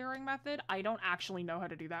shape layering method. I don't actually know how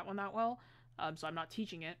to do that one that well, so I'm not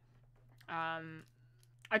teaching it. I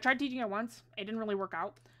tried teaching it once. It didn't really work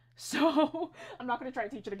out, so I'm not going to try to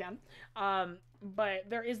teach it again. But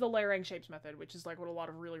there is the layering shapes method, which is like what a lot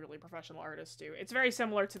of really, really professional artists do. It's very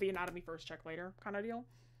similar to the anatomy first, check later kind of deal.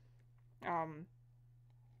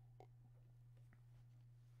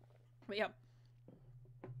 But yeah.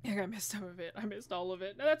 I missed some of it. I missed all of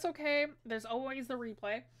it. No, that's okay. There's always the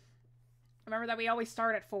replay. Remember that we always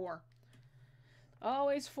start at 4.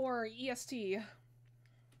 Always 4 EST.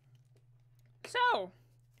 So.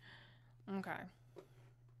 Okay.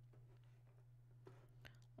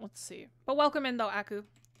 Let's see. But welcome in though, Aku.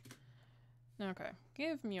 Okay.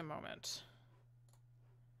 Give me a moment.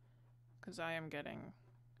 Because I am getting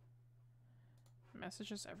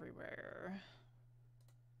messages everywhere.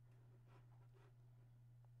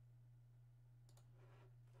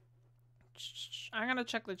 I'm gonna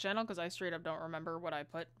check the channel because I straight up don't remember what I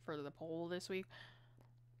put for the poll this week.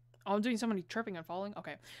 Oh, I'm doing so many tripping and falling.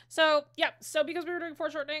 Okay. So, yeah. So, because we were doing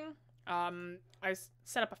foreshortening, I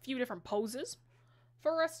set up a few different poses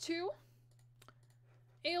for us to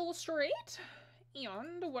illustrate.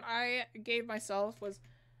 And what I gave myself was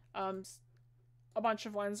a bunch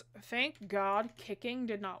of ones. Thank God kicking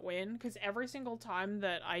did not win, because every single time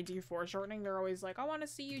that I do foreshortening, they're always like, I want to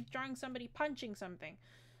see you drawing somebody punching something.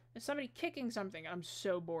 Somebody kicking something. I'm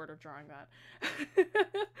so bored of drawing that.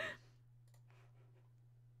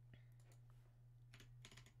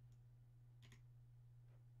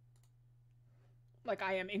 Like,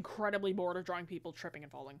 I am incredibly bored of drawing people tripping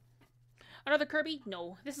and falling. Another Kirby?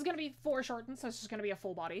 No. This is going to be foreshortened, so it's just going to be a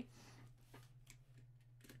full body.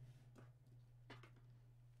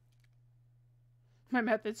 My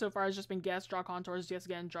method so far has just been guess, draw contours, guess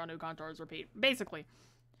again, draw new contours, repeat. Basically.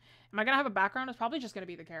 Am I going to have a background? It's probably just going to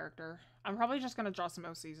be the character. I'm probably just going to draw some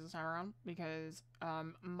OCs this time around, because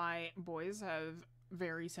my boys have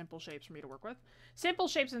very simple shapes for me to work with. Simple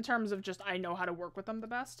shapes in terms of just I know how to work with them the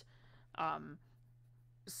best.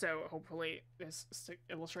 So hopefully this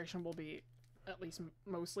illustration will be at least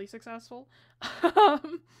mostly successful.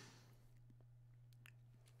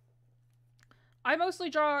 I mostly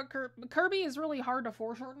draw Kirby is really hard to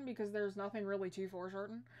foreshorten because there's nothing really to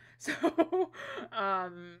foreshorten. So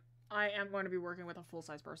I am going to be working with a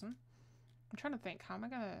full-size person. I'm trying to think, how am I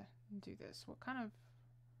gonna do this? What kind of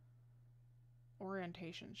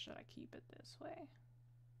orientation should I keep it this way?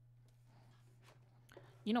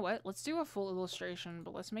 You know what? Let's do a full illustration,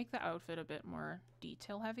 but let's make the outfit a bit more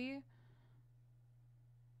detail heavy.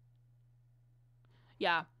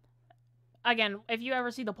 Yeah. Again, if you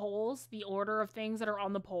ever see the polls, the order of things that are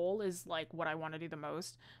on the poll is like what I want to do the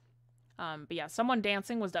most. But yeah, someone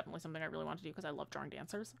dancing was definitely something I really want to do because I love drawing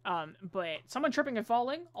dancers. But someone tripping and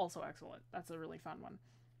falling, also excellent. That's a really fun one.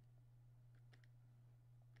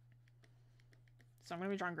 So I'm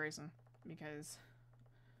going to be drawing Grayson because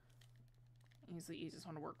he's the easiest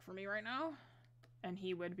one to work for me right now. And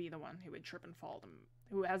he would be the one who would trip and fall,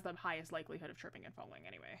 who has the highest likelihood of tripping and falling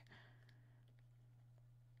anyway.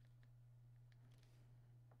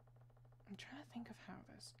 I'm trying to think of how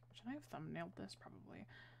this... Should I have thumbnailed this? Probably.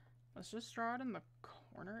 Let's just draw it in the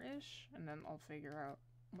corner-ish, and then I'll figure out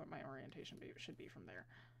what my orientation should be from there.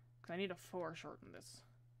 Because I need to foreshorten this.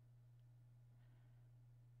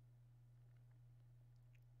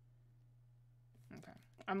 Okay.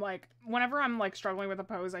 I'm like, whenever I'm like struggling with a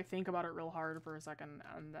pose, I think about it real hard for a second,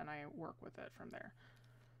 and then I work with it from there.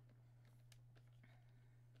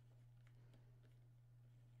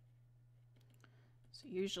 So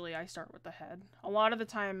usually I start with the head. A lot of the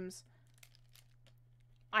times,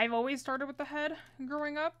 I've always started with the head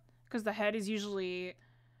growing up, because the head is usually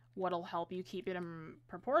what'll help you keep it in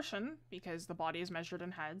proportion, because the body is measured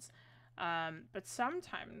in heads. But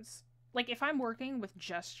sometimes, like if I'm working with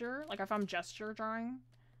gesture, like if I'm gesture drawing,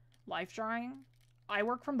 life drawing, I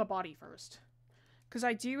work from the body first. Because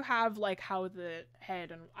I do have like how the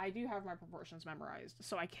head, and I do have my proportions memorized,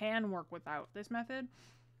 so I can work without this method,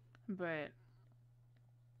 but...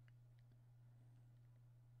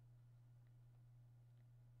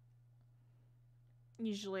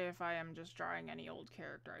 Usually if I am just drawing any old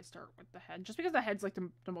character, I start with the head. Just because the head's like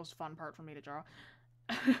the most fun part for me to draw.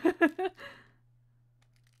 I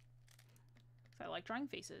like drawing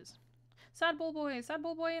faces. Sad bull boy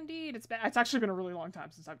indeed. It's actually been a really long time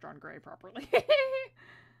since I've drawn Gray properly.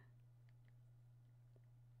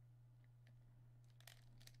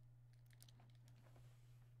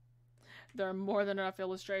 There are more than enough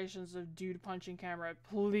illustrations of dude punching camera.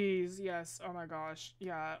 Please, yes. Oh my gosh.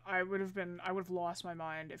 Yeah, I would have lost my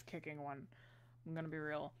mind if kicking won. I'm gonna be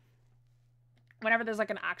real. Whenever there's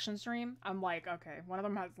like an action stream, I'm like, okay, one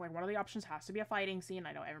of the options has to be a fighting scene.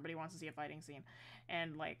 I know everybody wants to see a fighting scene.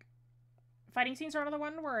 And like, fighting scenes are another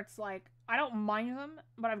one where it's like, I don't mind them,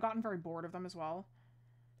 but I've gotten very bored of them as well.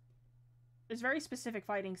 There's very specific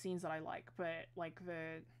fighting scenes that I like, but like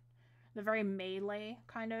the very melee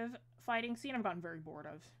kind of fighting scene I've gotten very bored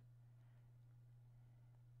of.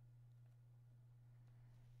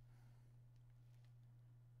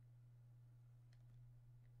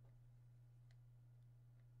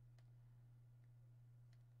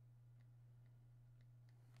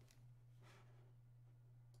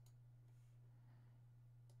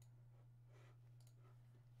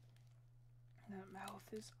 That mouth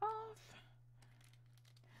is off.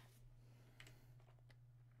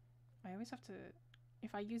 I always have to...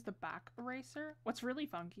 If I use the back eraser... What's really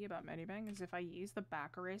funky about Medibang is if I use the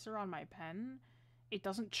back eraser on my pen, it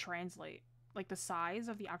doesn't translate. Like, the size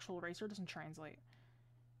of the actual eraser doesn't translate.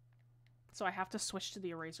 So I have to switch to the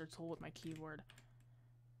eraser tool with my keyboard.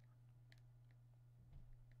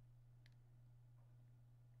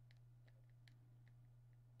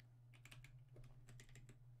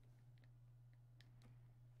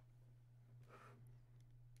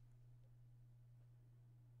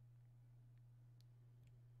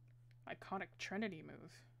 Iconic Trinity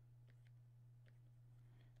move.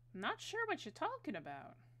 Not sure what you're talking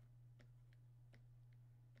about.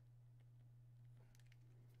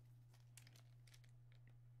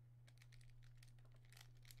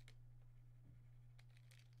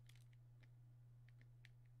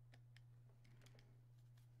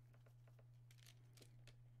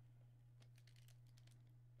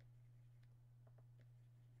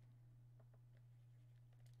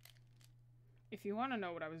 If you want to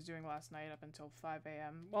know what I was doing last night up until 5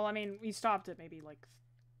 a.m. Well, I mean, we stopped at maybe like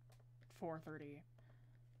 4:30.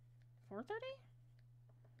 4:30?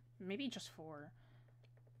 Maybe just 4.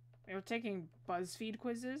 We were taking BuzzFeed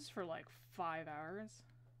quizzes for like 5 hours.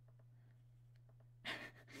 I'm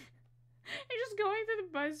just going through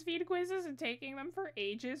the BuzzFeed quizzes and taking them for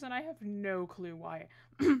ages, and I have no clue why.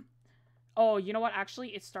 Oh, you know what?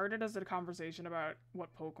 Actually, it started as a conversation about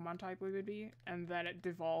what Pokemon type we would be, and then it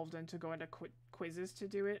devolved into going to quizzes to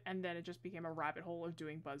do it, and then it just became a rabbit hole of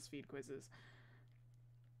doing BuzzFeed quizzes.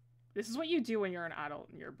 This is what you do when you're an adult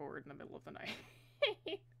and you're bored in the middle of the night.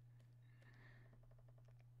 It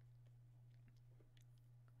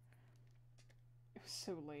was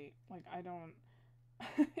so late. Like, I don't...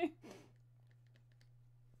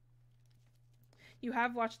 You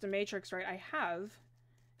have watched The Matrix, right? I have.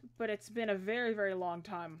 But it's been a very, very long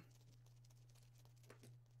time.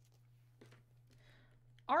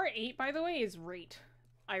 R8, by the way, is rate.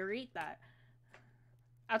 I rate that.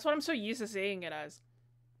 That's what I'm so used to saying it as.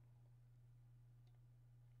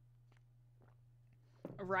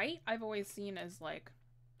 Right? I've always seen as, like,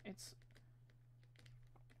 it's...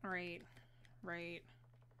 Right. Right.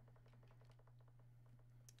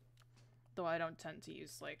 Though I don't tend to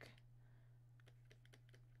use, like...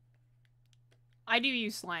 I do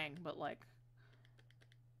use slang, but, like...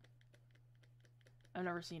 I've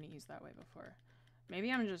never seen it used that way before.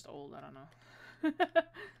 Maybe I'm just old, I don't know.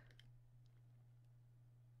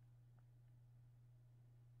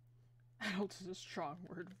 Adult is a strong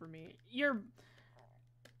word for me.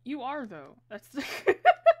 You are, though. That's the...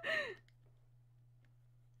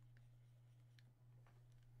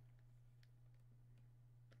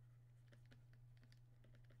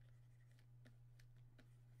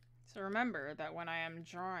 So remember that when I am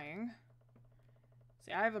drawing...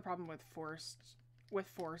 See, I have a problem with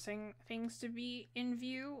forcing things to be in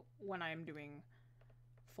view when I'm doing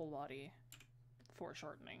full body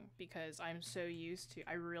foreshortening, because I'm so used to...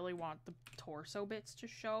 I really want the torso bits to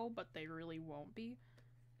show, but they really won't be.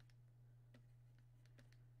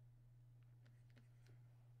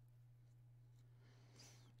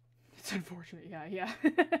 It's unfortunate, yeah.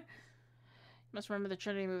 You must remember the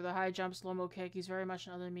Trinity move, the high jump, slow-mo kick. He's very much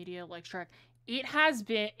in other media like Shrek.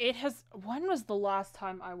 When was the last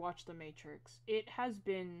time I watched The Matrix? It has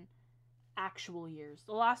been actual years.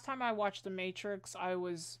 The last time I watched The Matrix, I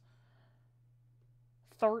was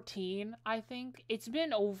 13, I think. It's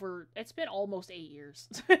been almost 8 years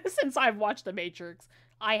since I've watched The Matrix.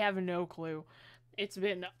 I have no clue. It's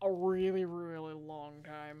been a really, really long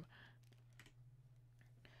time.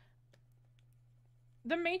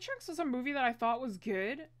 The Matrix is a movie that I thought was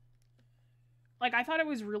good. Like, I thought it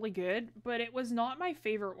was really good, but it was not my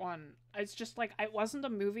favorite one. It's just, like, it wasn't a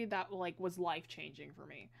movie that, like, was life-changing for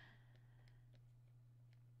me.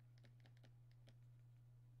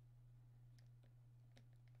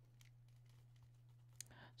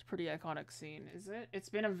 It's a pretty iconic scene, is it? It's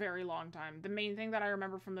been a very long time. The main thing that I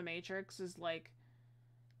remember from The Matrix is, like...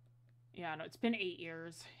 Yeah, no, it's been 8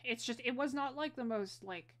 years. It's just, it was not, like, the most,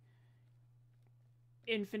 like...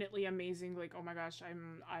 infinitely amazing, like, oh my gosh,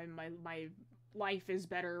 my life is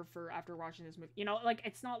better after watching this movie. You know, like,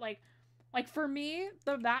 it's not like for me,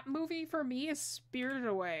 that movie for me is Spirited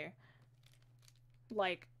Away.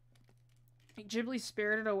 Like, Ghibli's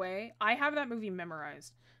Spirited Away. I have that movie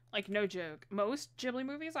memorized. Like, no joke. Most Ghibli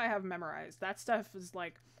movies I have memorized. That stuff is,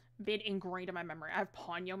 like, been ingrained in my memory. I have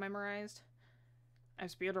Ponyo memorized. I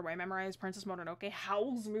have Spirited Away memorized. Princess Mononoke.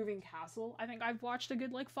 Howl's Moving Castle. I think I've watched a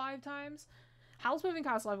good, like, 5 times. Howl's Moving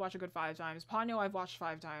Castle I've watched a good 5 times. Ponyo I've watched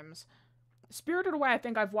 5 times. Spirited Away I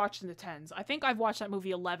think I've watched in the 10s. I think I've watched that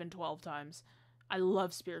movie 11, 12 times. I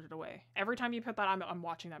love Spirited Away. Every time you put that on, I'm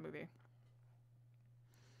watching that movie.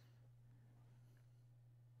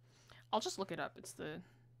 I'll just look it up. It's the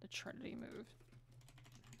Trinity move.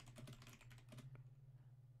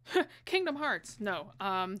 Kingdom Hearts. No.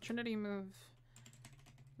 Trinity move.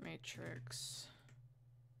 Matrix.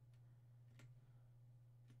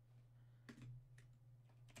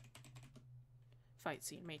 Fight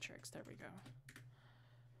scene, Matrix, there we go.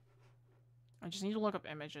 I just need to look up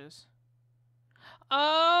images.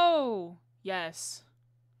 Oh! Yes.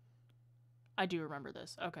 I do remember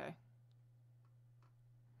this, okay.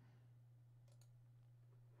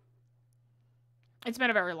 It's been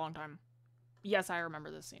a very long time. Yes, I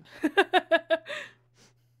remember this scene.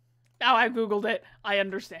 Now I googled it. I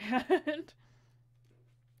understand.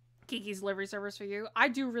 Kiki's livery service for you. I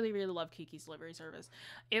do really, really love Kiki's livery service.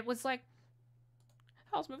 It was like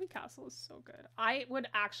Howl's Moving Castle is so good. I would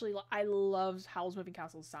actually, I love Howl's Moving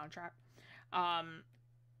Castle's soundtrack. I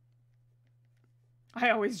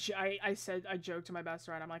joke to my best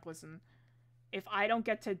friend. I'm like, listen, if I don't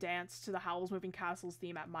get to dance to the Howl's Moving Castle's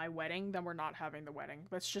theme at my wedding, then we're not having the wedding.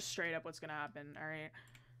 That's just straight up what's gonna happen. All right.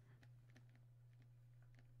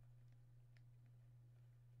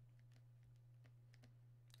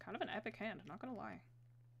 Kind of an epic hand, not gonna lie.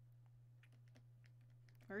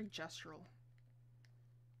 Very gestural.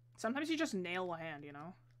 Sometimes you just nail a hand, you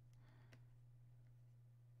know?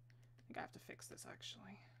 I think I have to fix this,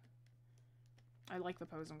 actually. I like the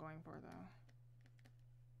pose I'm going for, though.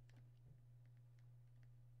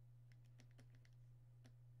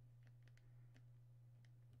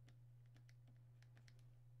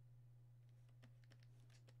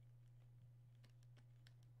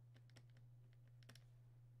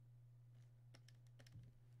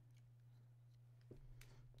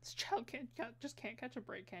 This child just can't catch a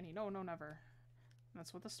break, can he? No, no, never.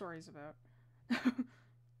 That's what the story's about.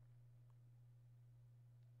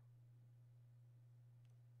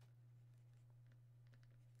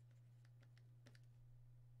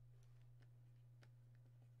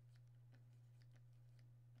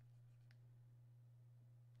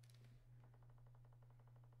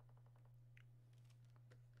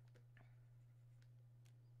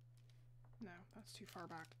 No, that's too far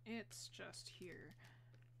back. It's just here.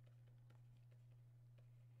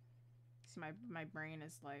 See, my brain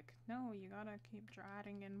is like, no, you gotta keep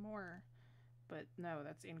adding in more. But no,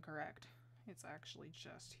 that's incorrect. It's actually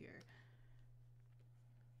just here.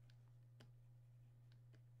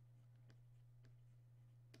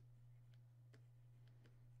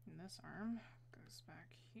 And this arm goes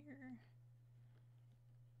back here,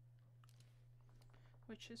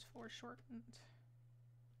 which is foreshortened.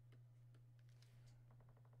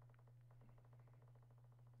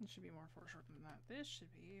 It should be more foreshortened than that. This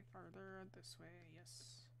should be farther this way, yes.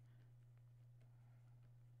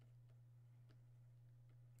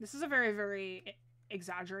 This is a very, very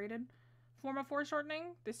exaggerated form of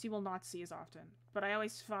foreshortening. This you will not see as often. But I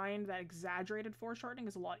always find that exaggerated foreshortening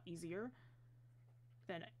is a lot easier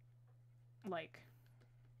than, like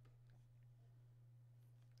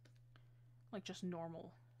just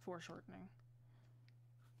normal foreshortening.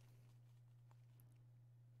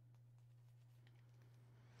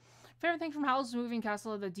 Favorite thing from Howl's Moving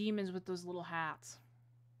Castle are the demons with those little hats.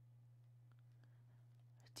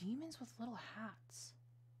 Demons with little hats.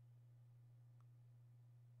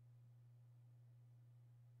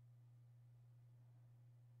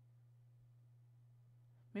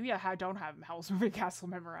 Maybe I don't have Howl's Moving Castle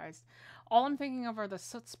memorized. All I'm thinking of are the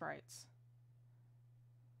soot sprites.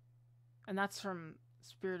 And that's from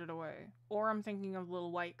Spirited Away. Or I'm thinking of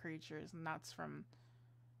little white creatures, and that's from...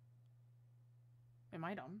 Am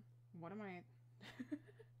I dumb? What am I...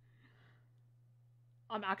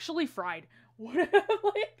 I'm actually fried. What?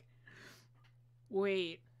 Like...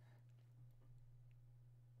 Wait.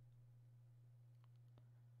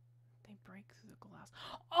 They break through the glass.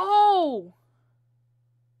 Oh!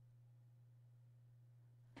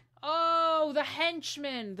 Oh, the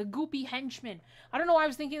henchmen. The goopy henchmen. I don't know why I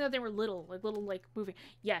was thinking that they were little, like, moving.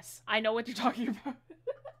 Yes, I know what you're talking about.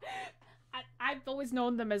 I've always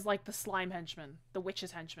known them as, like, the slime henchmen. The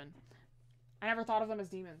witches henchmen. I never thought of them as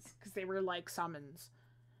demons, because they were, like, summons.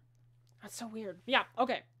 That's so weird. Yeah,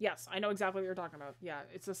 okay. Yes, I know exactly what you're talking about. Yeah,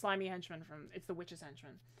 it's the slimy henchman from... It's the witches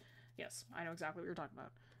henchmen. Yes, I know exactly what you're talking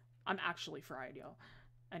about. I'm actually fried, y'all.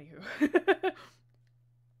 Anywho.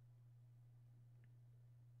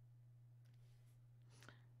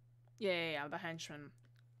 Yeah, the henchmen.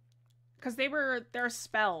 Because they're a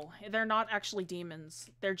spell. They're not actually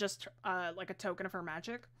demons. They're just, like a token of her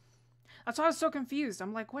magic. That's why I was so confused.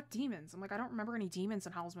 I'm like, what demons? I'm like, I don't remember any demons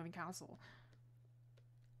in Howl's Moving Castle.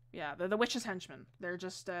 Yeah, the witch's henchmen. They're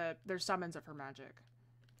just, they're summons of her magic.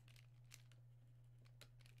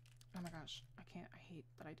 Oh my gosh. I hate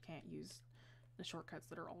that I can't use the shortcuts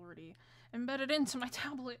that are already embedded into my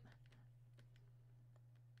tablet.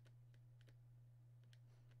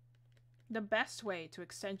 The best way to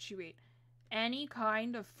accentuate any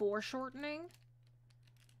kind of foreshortening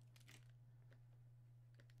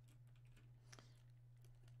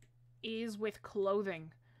is with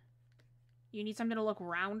clothing. You need something to look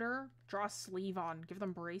rounder, draw a sleeve on, give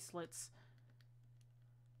them bracelets.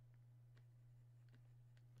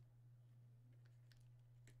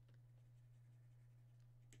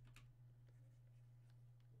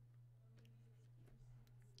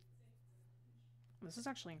 this is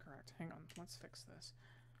actually incorrect. Hang on, let's fix this.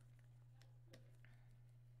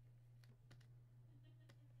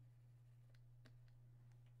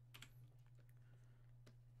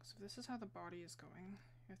 So this is how the body is going.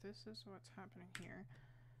 If this is what's happening here,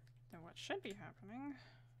 then what should be happening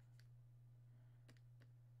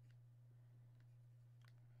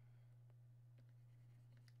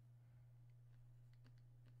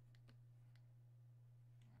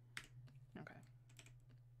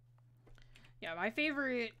yeah, my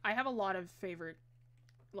favorite, I have a lot of favorite,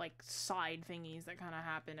 like, side thingies that kind of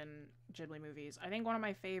happen in Ghibli movies. I think one of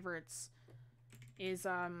my favorites is,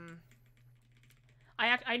 I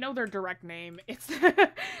know their direct name. It's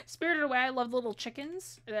Spirited Away. I love the little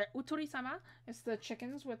chickens. They're Utori-sama. It's the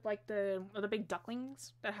chickens with, like, the big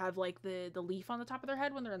ducklings that have, like, the leaf on the top of their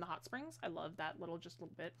head when they're in the hot springs. I love that little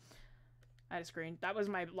bit. I had a screen. That was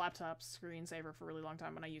my laptop's screensaver for a really long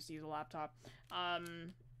time when I used to use a laptop.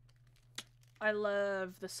 I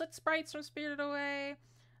love the soot sprites from Spirited Away.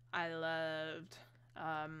 I loved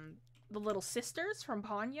the little sisters from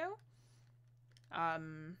Ponyo.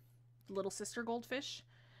 The little sister goldfish.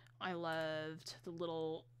 I loved the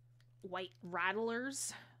little white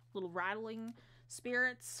rattlers, little rattling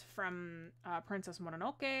spirits from Princess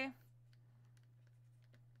Mononoke.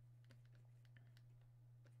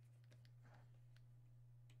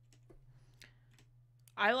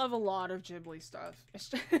 I love a lot of Ghibli stuff.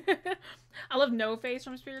 I love No Face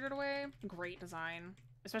from Spirited Away. Great design.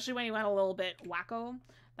 Especially when he went a little bit wacko.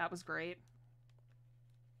 That was great.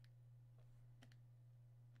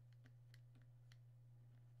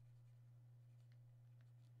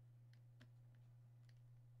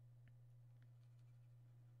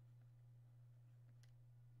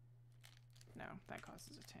 No, that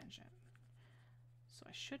causes a tangent. So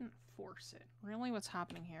I shouldn't force it. Really what's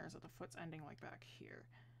happening here is that the foot's ending like back here.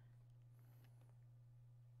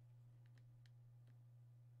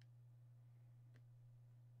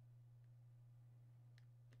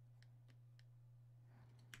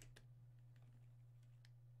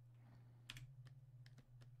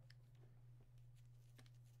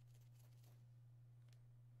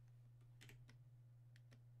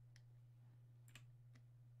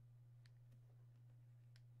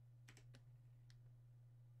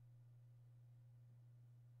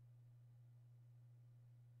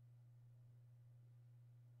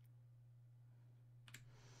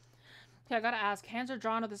 Okay, I gotta ask, hands are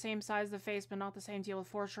drawn at the same size of the face, but not the same deal with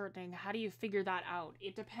foreshortening. How do you figure that out?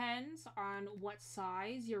 It depends on what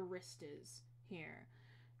size your wrist is here.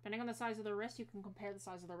 Depending on the size of the wrist, you can compare the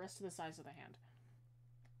size of the wrist to the size of the hand.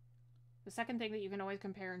 The second thing that you can always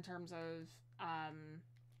compare in terms of,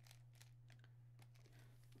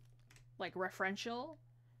 like, referential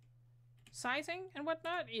sizing and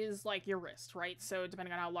whatnot is, like, your wrist, right? So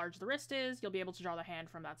depending on how large the wrist is, you'll be able to draw the hand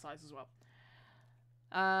from that size as well.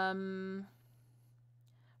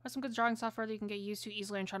 What's some good drawing software that you can get used to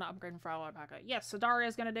easily and trying to upgrade from File Alpaca? Yes, so Daria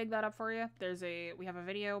is gonna dig that up for you. We have a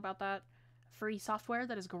video about that. Free software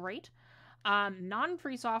that is great.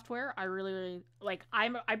 Non-free software, I really like.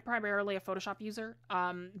 I'm primarily a Photoshop user,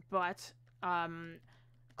 but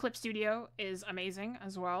Clip Studio is amazing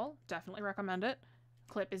as well. Definitely recommend it.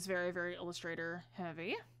 Clip is very, very Illustrator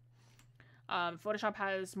heavy. Photoshop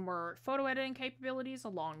has more photo editing capabilities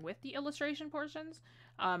along with the illustration portions.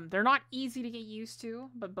 They're not easy to get used to,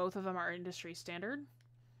 but both of them are industry standard.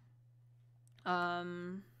 I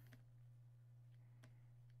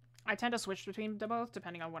tend to switch between the both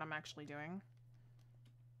depending on what I'm actually doing.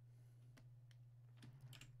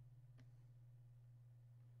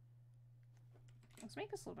 Let's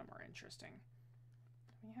make this a little bit more interesting.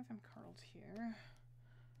 We have him curled here.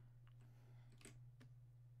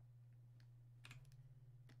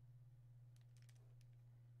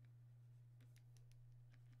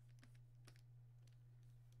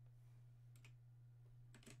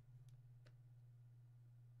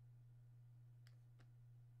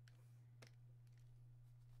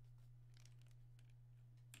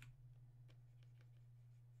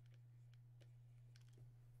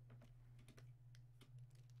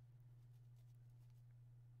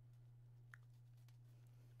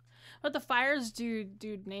 But the Fire's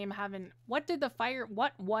dude name haven't... What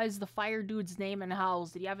was the Fire dude's name in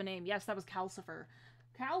Howls? Did he have a name? Yes, that was Calcifer.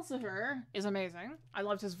 Calcifer is amazing. I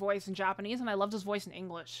loved his voice in Japanese, and I loved his voice in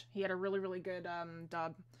English. He had a really, really good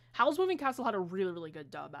dub. Howl's Moving Castle had a really, really good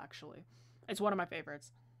dub, actually. It's one of my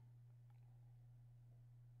favorites.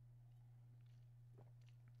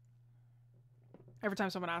 Every time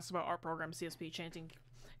someone asks about art program, CSP chanting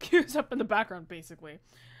cues up in the background, basically.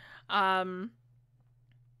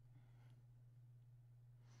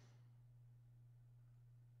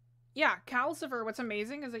 Yeah, Calcifer, what's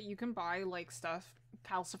amazing is that you can buy, like, stuff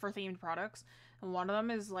calcifer themed products, and one of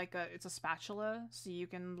them is like it's a spatula, so you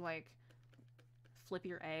can like flip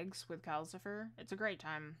your eggs with calcifer. It's a great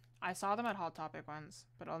time. I saw them at Hot Topic once,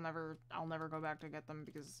 but I'll never go back to get them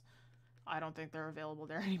because I don't think they're available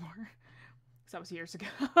there anymore. Because that was years ago.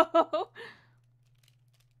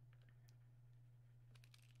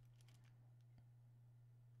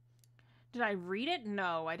 Did I read it?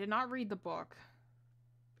 No, I did not read the book.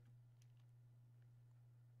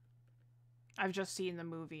 I've just seen the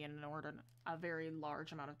movie in a very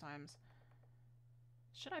large amount of times.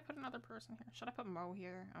 Should I put another person here? Should I put Mo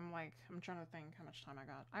here? I'm trying to think how much time I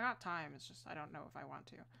got. I got time, it's just I don't know if I want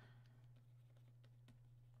to.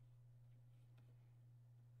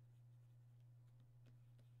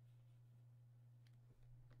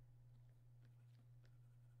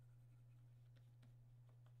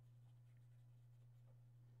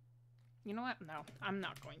 You know what? No, I'm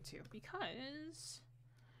not going to, because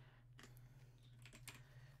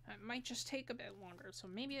it might just take a bit longer, so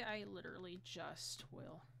maybe I literally just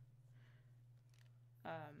will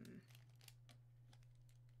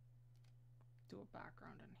do a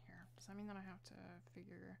background in here. Does that mean that I have to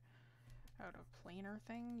figure out a planar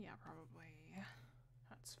thing? Yeah, probably.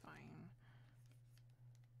 That's fine.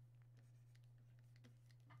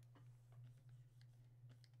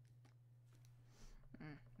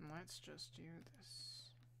 Let's just do this.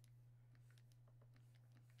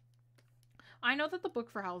 I know that the book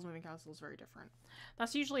for Howl's Moving Castle is very different.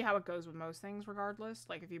 That's usually how it goes with most things, regardless.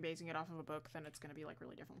 Like, if you're basing it off of a book, then it's going to be, like,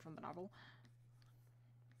 really different from the novel.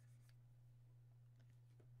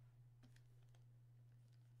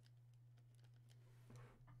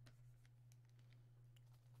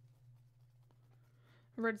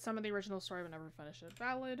 I read some of the original story but never finished it.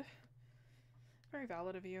 Valid. Very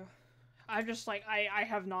valid of you. I've just, like, I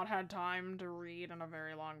have not had time to read in a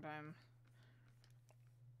very long time.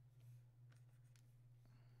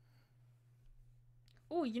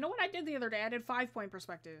 Oh, you know what I did the other day? I did 5-point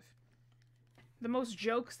perspective. The most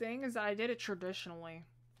jokes thing is that I did it traditionally.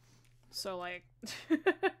 So, like...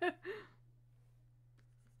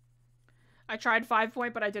 I tried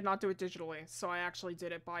 5-point, but I did not do it digitally. So I actually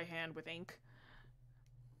did it by hand with ink.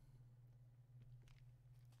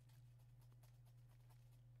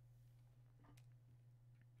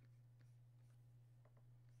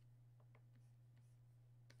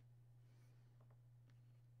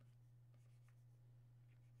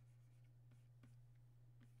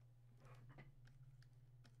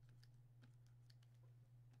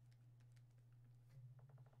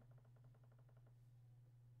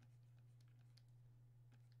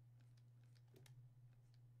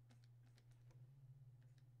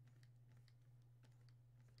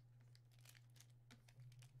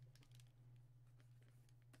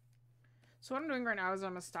 So what I'm doing right now is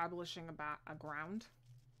I'm establishing a ground.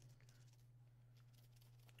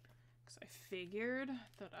 Because I figured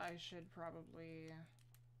that I should probably...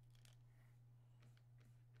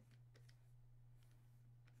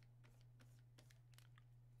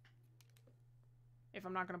 If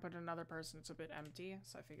I'm not going to put another person, it's a bit empty.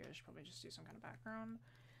 So I figured I should probably just do some kind of background.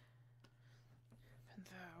 And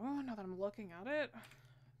though, now that I'm looking at it,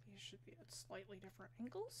 these should be at slightly different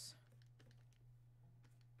angles.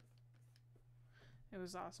 It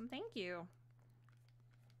was awesome. Thank you.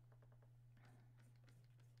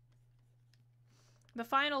 The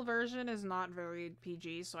final version is not very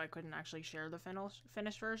PG, so I couldn't actually share the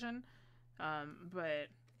finished version. But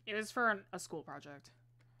it was for a school project.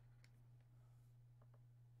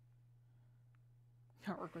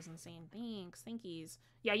 Artwork was insane. Thanks. Thankies.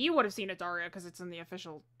 Yeah, you would have seen it, Daria, because it's in the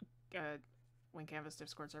official Wing Canvas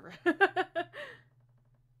Discord server.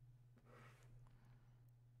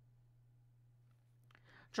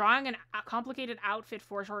 Drawing a complicated outfit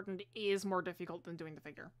foreshortened is more difficult than doing the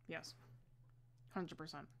figure. Yes. 100%.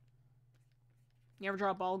 You ever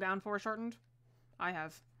draw a ball gown foreshortened? I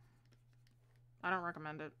have. I don't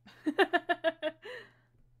recommend it.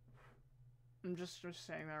 I'm just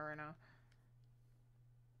saying that right now.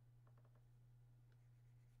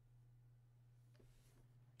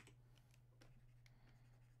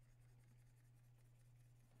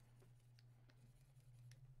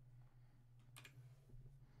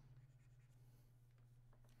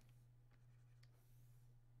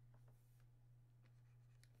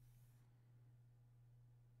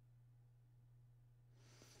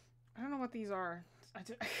 I don't know what these are.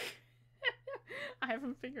 I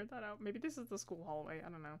haven't figured that out. Maybe this is the school hallway. I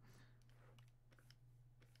don't know.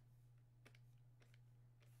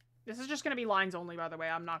 This is just going to be lines only, by the way.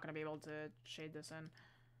 I'm not going to be able to shade this in.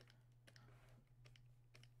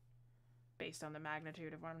 Based on the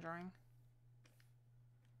magnitude of what I'm drawing.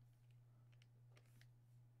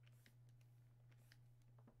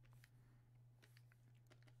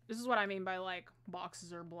 This is what I mean by, like,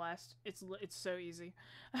 boxes are blessed. It's so easy.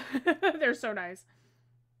 They're so nice.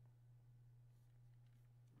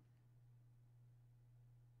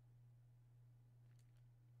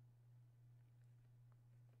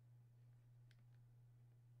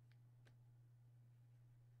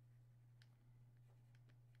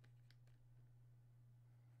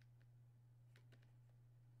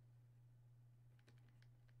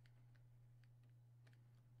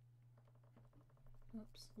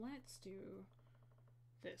 Oops, let's do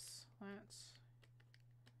this. Let's...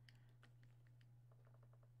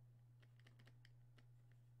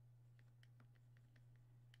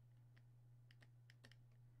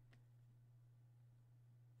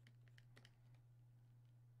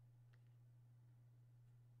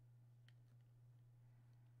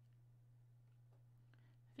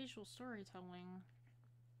 Visual storytelling.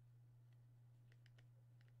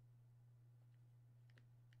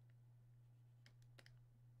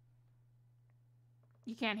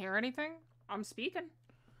 You can't hear anything? I'm speaking.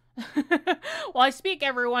 Well, I speak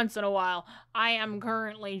every once in a while. I am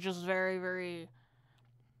currently just very...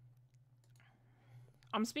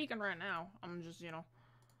 I'm speaking right now. I'm just, you know...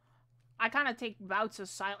 I kind of take bouts of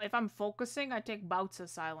silence. If I'm focusing, I take bouts of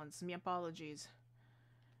silence. My apologies.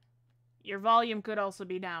 Your volume could also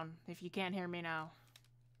be down if you can't hear me now.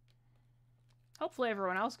 Hopefully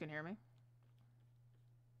everyone else can hear me.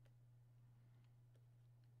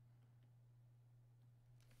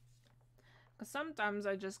 Because sometimes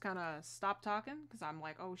I just kind of stop talking because I'm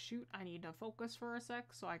like, oh shoot, I need to focus for a sec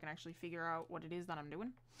so I can actually figure out what it is that I'm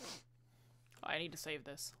doing. Oh, I need to save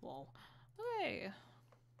this. Lol. Okay.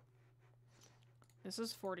 This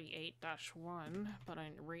is 48-1, but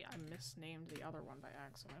I misnamed the other one by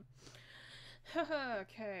accident.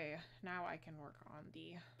 Okay, now I can work on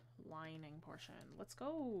the lining portion. Let's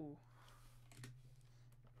go.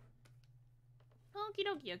 Okie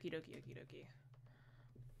dokie, okie dokie, okie dokie.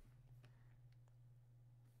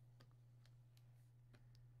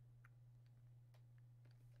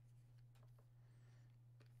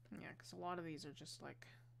 Yeah, because a lot of these are just like...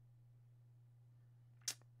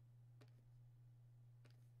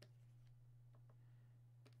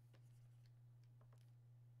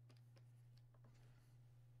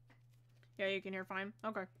 Yeah, you can hear fine?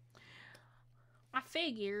 Okay. I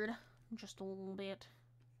figured. Just a little bit.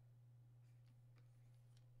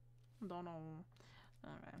 Don't know.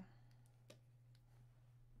 Okay.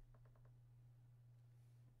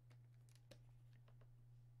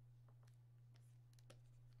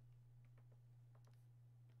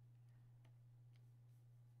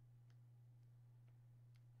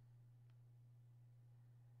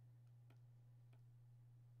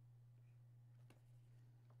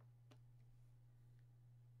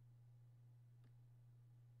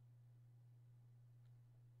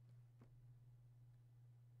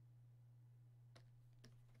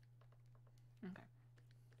 Okay.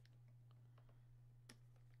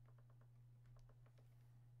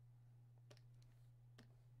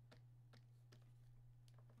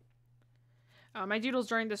 My doodles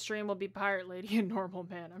during the stream will be Pirate Lady and Normal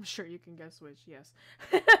Man. I'm sure you can guess which, yes.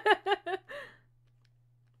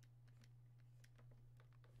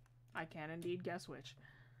 I can indeed guess which.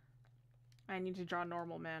 I need to draw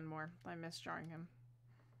Normal Man more. I miss drawing him.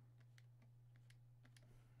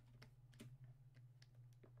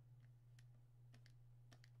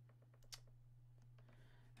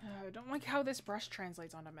 I don't like how this brush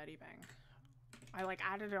translates onto Medibang. I like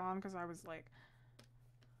added it on because I was like...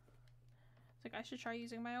 It's like, I should try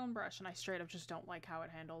using my own brush, and I straight up just don't like how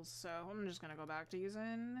it handles, so I'm just gonna go back to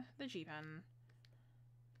using the G-Pen.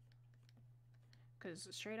 Because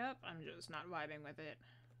straight up, I'm just not vibing with it.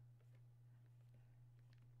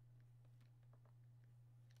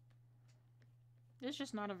 There's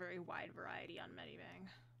just not a very wide variety on Medibang.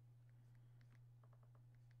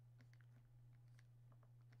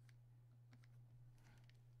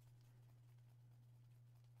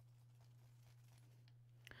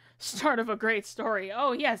 Start of a great story.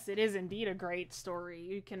 Oh, yes, it is indeed a great story.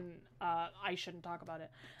 You can, I shouldn't talk about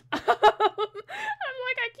it. I'm like,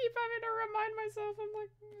 I keep having to remind myself. I'm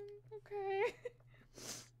like, okay.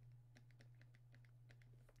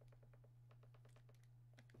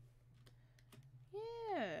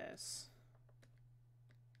 Yes.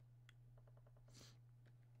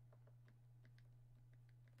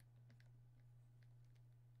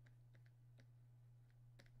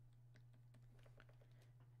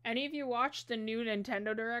 Any of you watched the new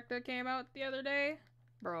Nintendo Direct that came out the other day?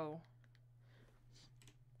 Bro.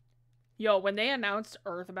 Yo, when they announced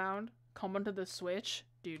Earthbound coming to the Switch,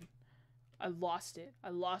 dude, I lost it. I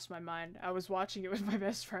lost my mind. I was watching it with my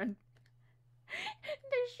best friend.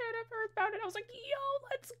 They showed up Earthbound and I was like, yo,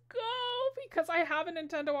 let's go! Because I have a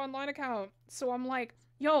Nintendo Online account. So I'm like,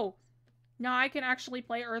 yo, now I can actually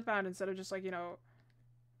play Earthbound instead of just like, you know,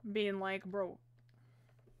 being like, bro.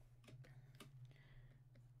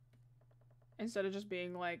 Instead of just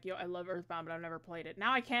being like, yo, I love Earthbound, but I've never played it.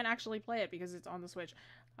 Now I can't actually play it because it's on the Switch.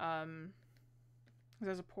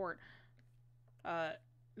 There's a port.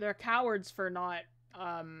 They're cowards for not,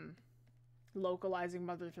 localizing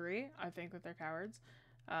Mother 3. I think that they're cowards.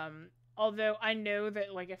 Although I know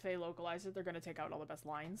that, like, if they localize it, they're gonna take out all the best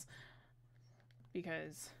lines.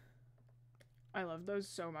 Because I love those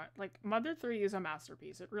so much. Like, Mother 3 is a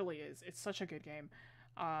masterpiece. It really is. It's such a good game.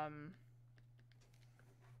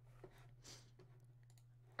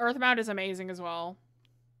 Earthbound is amazing as well.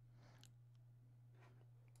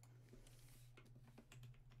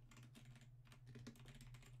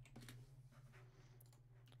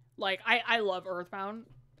 Like, I love Earthbound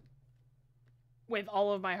with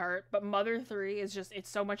all of my heart, but Mother 3 is just, it's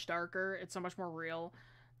so much darker. It's so much more real.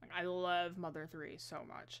 Like, I love Mother 3 so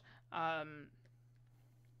much.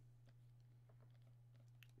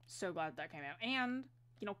 So glad that came out. And,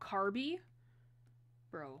 you know, Kirby?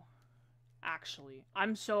 Bro. Actually,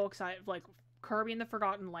 I'm so excited. Like, Kirby and the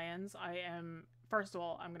Forgotten Lands, I am... First of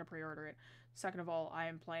all, I'm gonna pre-order it. Second of all, I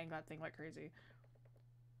am playing that thing like crazy.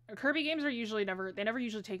 Kirby games are usually they never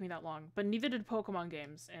usually take me that long, but neither did Pokemon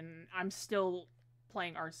games, and I'm still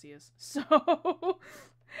playing Arceus. So,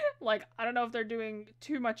 like, I don't know if they're doing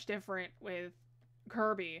too much different with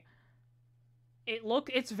Kirby.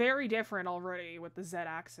 It's very different already with the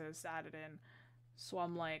Z-axis added in. So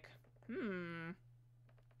I'm like, There's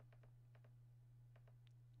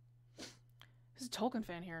a Tolkien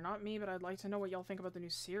fan here, not me, but I'd like to know what y'all think about the new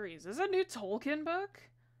series. Is this a new Tolkien book?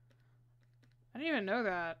 I didn't even know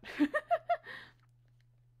that.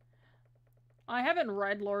 I haven't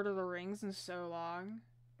read Lord of the Rings in so long.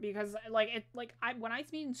 Because, when I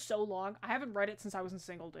mean so long, I haven't read it since I was in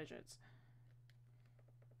single digits.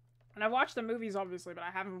 And I've watched the movies, obviously, but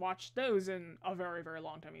I haven't watched those in a very, very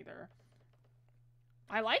long time either.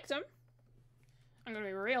 I liked them. I'm gonna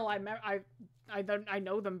be real, I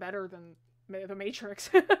know them better than The Matrix.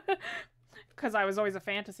 Because I was always a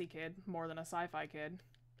fantasy kid, more than a sci-fi kid.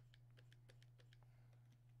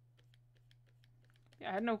 Yeah,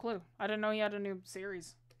 I had no clue. I didn't know he had a new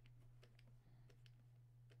series.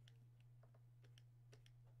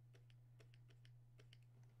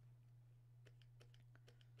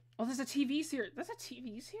 Oh, there's a TV series. That's a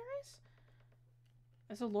TV series?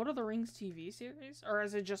 Is it Lord of the Rings TV series? Or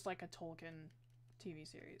is it just like a Tolkien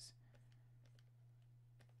TV series?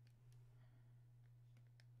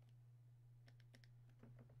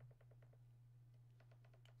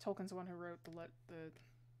 Tolkien's the one who wrote the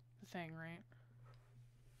thing, right?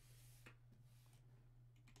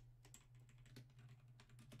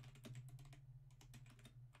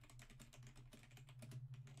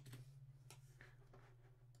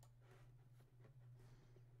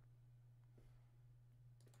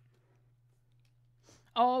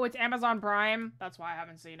 Oh, it's Amazon Prime. That's why I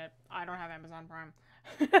haven't seen it. I don't have Amazon Prime.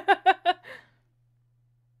 Kind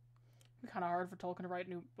of hard for Tolkien to write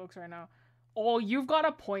new books right now. Oh, you've got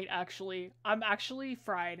a point, actually. I'm actually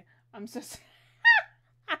fried. I'm so...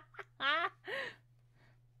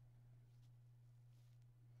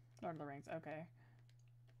 Lord of the Rings, okay.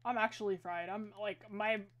 I'm actually fried. I'm, like,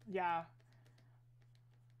 yeah.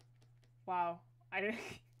 Wow. I didn't...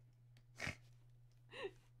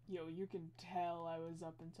 Yo, you can tell I was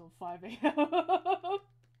up until 5 a.m.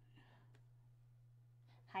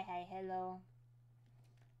 Hi, hello.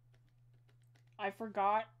 I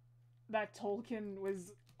forgot that Tolkien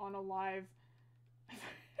was on a live.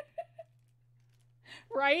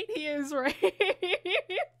 Right? He is, right?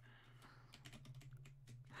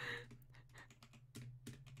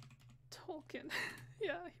 Tolkien.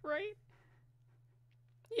 Yeah, right?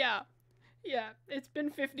 Yeah. Yeah, it's been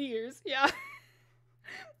 50 years. Yeah.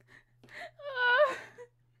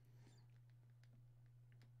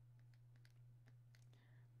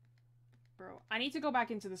 Bro, I need to go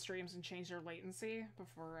back into the streams and change their latency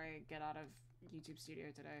before I get out of YouTube Studio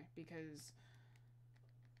today, because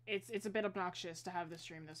it's a bit obnoxious to have the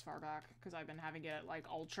stream this far back, because I've been having it at, like,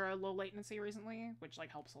 ultra low latency recently, which,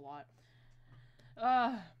 like, helps a lot.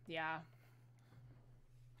 Yeah.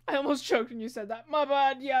 I almost choked when you said that. My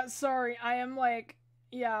bad. Yeah, sorry. I am, like,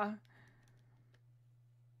 yeah.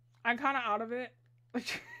 I'm kind of out of it.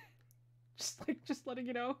 Like, just letting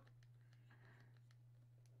you know.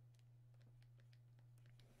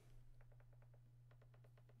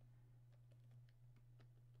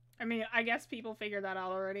 I mean, I guess people figured that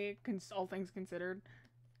out already, all things considered.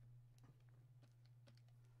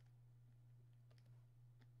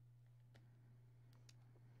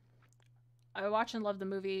 I watched and loved the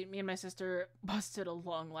movie. Me and my sister busted a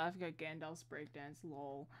long laugh at Gandalf's breakdance.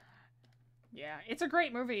 Lol. Yeah, it's a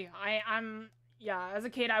great movie. Yeah, as a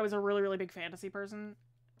kid, I was a really, really big fantasy person.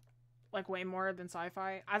 Like, way more than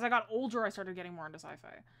sci-fi. As I got older, I started getting more into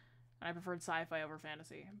sci-fi. And I preferred sci-fi over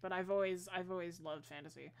fantasy. But I've always loved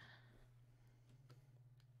fantasy.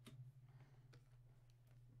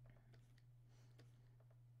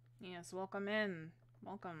 Yes, welcome in.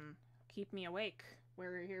 Welcome. Keep me awake.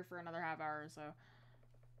 We're here for another half hour, so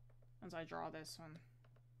once I draw this one.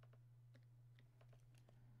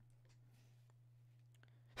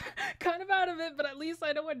 Kind of out of it, but at least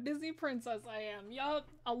I know what Disney princess I am. Yup,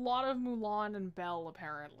 a lot of Mulan and Belle,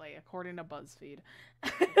 apparently, according to BuzzFeed.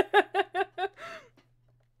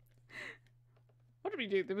 What did we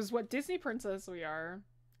do? There was what Disney princess we are.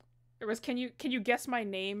 There was can you guess my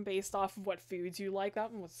name based off of what foods you like?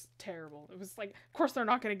 That one was terrible. It was like, of course they're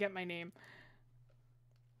not gonna get my name.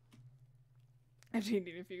 I'm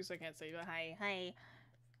changing a few, so I can't say but hi.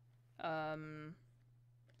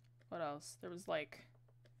 What else? There was like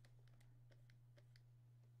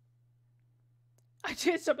I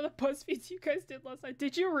did some of the BuzzFeeds you guys did last night.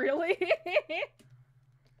 Did you really?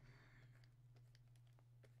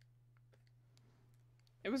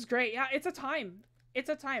 It was great. Yeah, it's a time. It's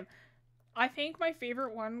a time. I think my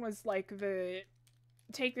favorite one was like the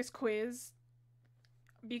take this quiz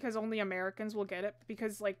because only Americans will get it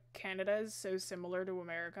because like Canada is so similar to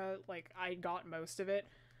America. Like I got most of it.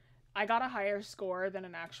 I got a higher score than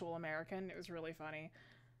an actual American. It was really funny.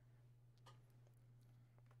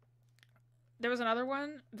 There was another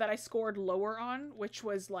one that I scored lower on, which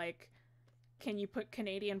was like, can you put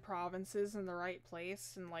Canadian provinces in the right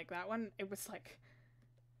place? And like that one, it was like,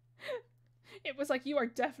 you are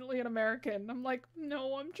definitely an American. I'm like,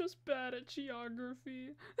 no, I'm just bad at geography.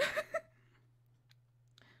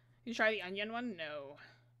 You try the onion one? No.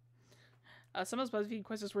 Some of those BuzzFeed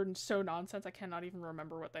quizzes were so nonsense, I cannot even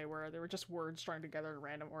remember what they were. They were just words strung together in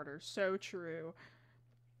random order. So true.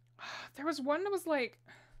 There was one that was like,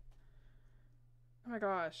 oh my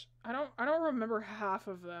gosh, I don't remember half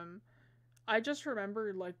of them. I just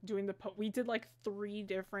remember like doing we did like 3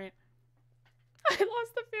 different. I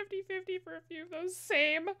lost the 50-50 for a few of those.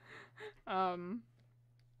 Same.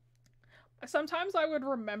 Sometimes I would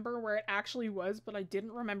remember where it actually was, but I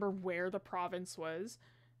didn't remember where the province was.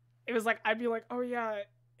 It was like, I'd be like, oh yeah,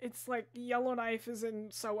 it's like Yellowknife is in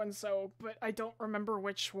so-and-so, but I don't remember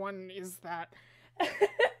which one is that.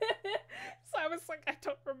 So I was like, I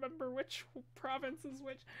don't remember which province is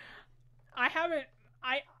which.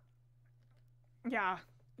 Yeah,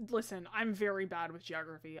 listen, I'm very bad with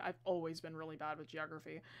geography. I've always been really bad with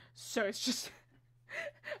geography. So it's just,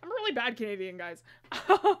 I'm a really bad Canadian, guys.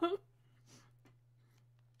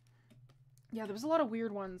 Yeah, there was a lot of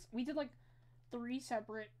weird ones. We did like 3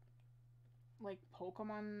 separate, like,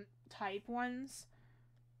 Pokemon type ones.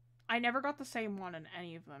 I never got the same one in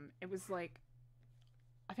any of them. It was like,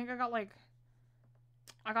 I think I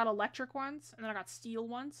got electric once, and then I got steel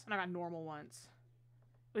once, and I got normal once.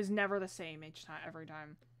 It was never the same every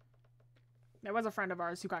time. There was a friend of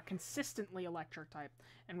ours who got consistently electric type,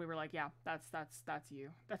 and we were like, yeah, that's you.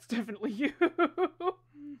 That's definitely you.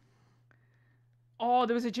 Oh,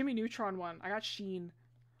 there was a Jimmy Neutron one. I got Sheen.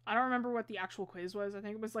 I don't remember what the actual quiz was. I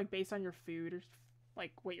think it was like based on your food, or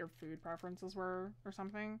like what your food preferences were or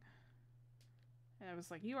something. And it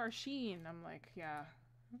was like, you are Sheen. I'm like, yeah.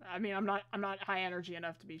 I mean, I'm not high energy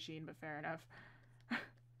enough to be Sheen, but fair enough.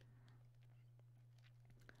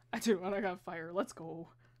 I do, and I got fire. Let's go.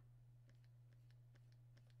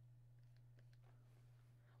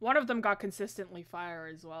 One of them got consistently fire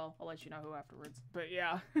as well. I'll let you know who afterwards. But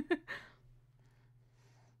yeah.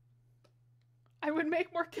 I would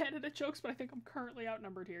make more Canada jokes, but I think I'm currently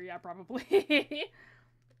outnumbered here. Yeah, probably.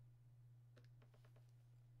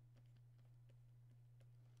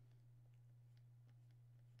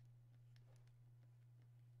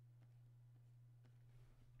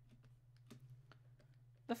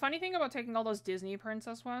 The funny thing about taking all those Disney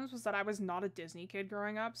princess ones was that I was not a Disney kid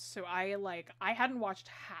growing up, so I hadn't watched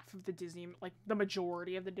half of the Disney, like, the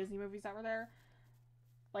majority of the Disney movies that were there.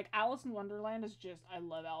 Like, Alice in Wonderland is just, I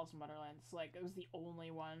love Alice in Wonderland. It's like, it was the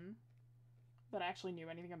only one that I actually knew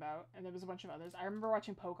anything about, and there was a bunch of others. I remember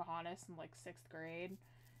watching Pocahontas in, like, 6th grade,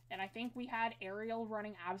 and I think we had Ariel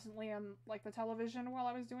running absently on, like, the television while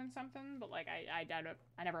I was doing something, but, like, I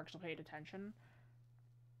never actually paid attention.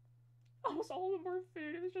 Almost all of them were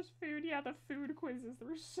food. It was just food. Yeah, the food quizzes. There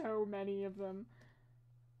were so many of them.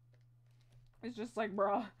 It's just like,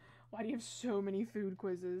 bruh, why do you have so many food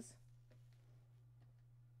quizzes?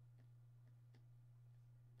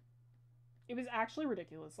 It was actually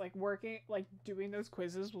ridiculous. Like, doing those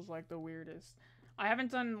quizzes was, like, the weirdest. I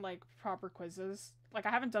haven't done, like, proper quizzes. Like, I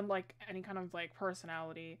haven't done, like, any kind of, like,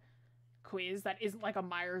 personality quiz that isn't, like, a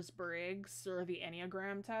Myers-Briggs or the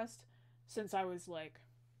Enneagram test since I was, like,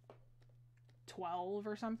 12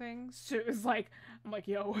 or something. So it was, like, I'm like,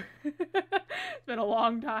 yo, it's been a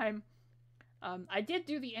long time. I did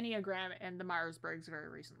do the Enneagram and the Myers-Briggs very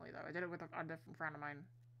recently, though. I did it with a different friend of mine.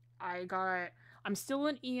 I'm still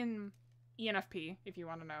an ENFP, if you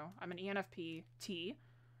want to know. I'm an ENFP T.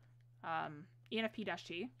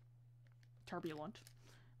 ENFP-T. Turbulent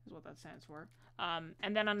is what that stands for.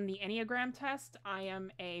 And then on the Enneagram test, I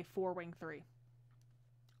am a 4-wing 3.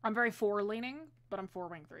 I'm very 4-leaning, but I'm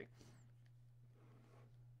 4-wing 3.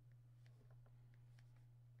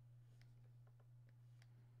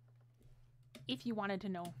 If you wanted to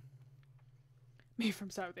know. Me from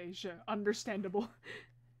South Asia. Understandable.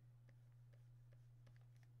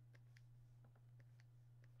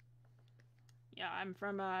 Yeah, I'm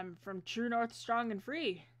from True North, Strong and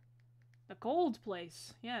Free. The cold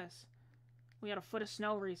place, yes. We had a foot of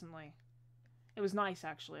snow recently. It was nice,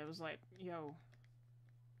 actually. It was like, yo.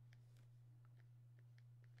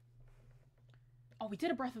 Oh, we did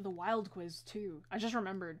a Breath of the Wild quiz, too. I just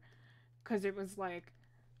remembered. Because it was like...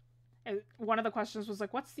 one of the questions was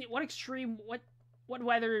like, what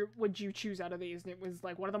weather would you choose out of these? And it was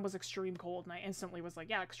like, one of them was extreme cold. And I instantly was like,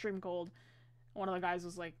 yeah, extreme cold. One of the guys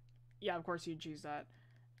was like, yeah, of course you'd choose that.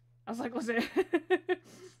 I was like, listen. It's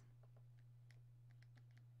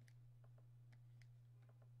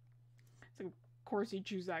like, of course you'd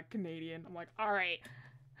choose that, Canadian. I'm like, alright.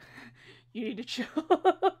 You need to chill.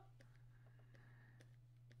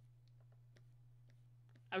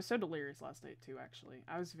 I was so delirious last night, too, actually.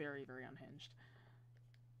 I was very, very unhinged.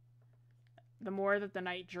 The more that the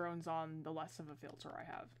night drones on, the less of a filter I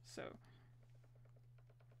have, so...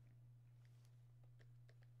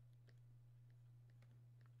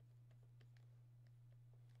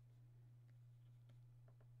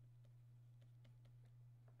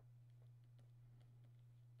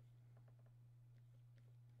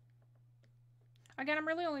 Again, I'm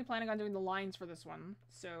really only planning on doing the lines for this one,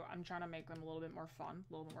 so I'm trying to make them a little bit more fun,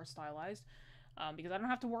 a little bit more stylized, because I don't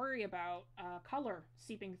have to worry about color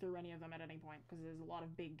seeping through any of them at any point, because there's a lot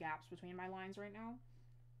of big gaps between my lines right now.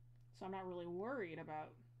 So I'm not really worried about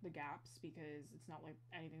the gaps, because it's not like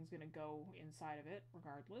anything's going to go inside of it,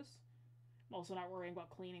 regardless. I'm also not worrying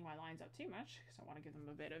about cleaning my lines out too much, because I want to give them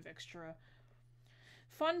a bit of extra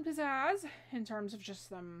fun pizzazz, in terms of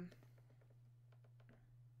just them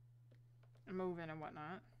moving and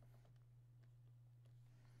whatnot.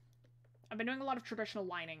 I've been doing a lot of traditional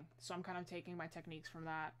lining, so I'm kind of taking my techniques from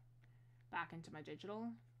that back into my digital.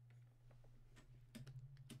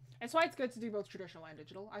 That's why it's good to do both traditional and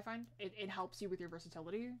digital, I find. It helps you with your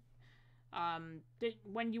versatility.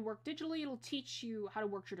 When you work digitally, it'll teach you how to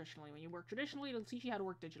work traditionally. When you work traditionally, it'll teach you how to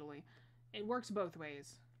work digitally. It works both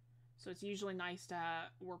ways. So it's usually nice to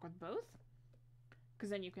work with both. Because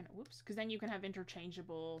then you can have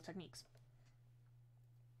interchangeable techniques.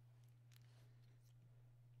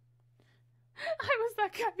 I was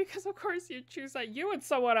that guy because of course you'd choose that. You and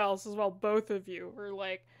someone else as well, both of you were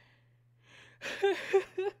like...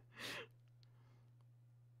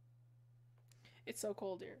 It's so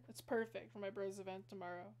cold here. It's perfect for my Bros event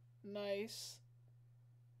tomorrow. Nice.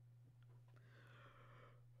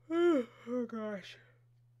 Oh gosh.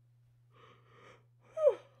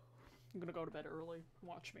 I'm gonna go to bed early.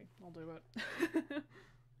 Watch me. I'll do it.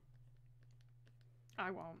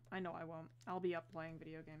 I won't. I know I won't. I'll be up playing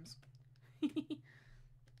video games.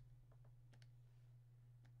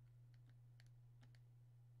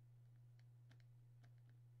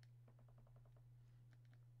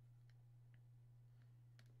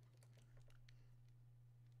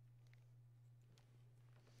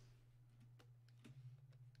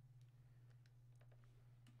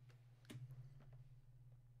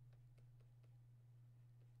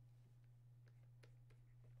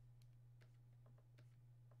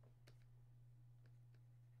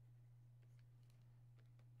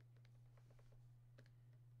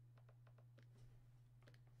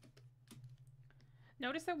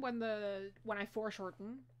 Notice that when I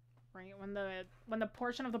foreshorten, right, when the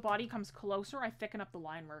portion of the body comes closer, I thicken up the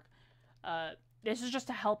line work. This is just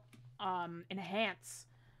to help enhance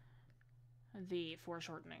the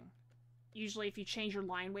foreshortening. Usually, if you change your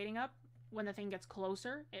line weighting up when the thing gets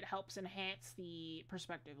closer, it helps enhance the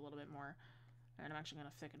perspective a little bit more. And I'm actually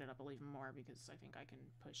gonna thicken it up a little even more because I think I can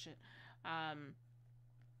push it.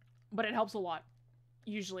 But it helps a lot.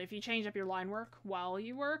 Usually, if you change up your line work while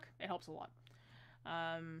you work, it helps a lot.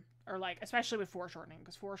 Or like, especially with foreshortening,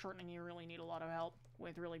 because foreshortening you really need a lot of help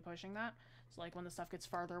with really pushing that. So like when the stuff gets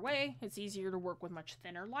farther away, it's easier to work with much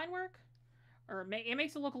thinner line work. Or it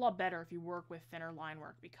makes it look a lot better if you work with thinner line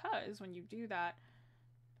work, because when you do that,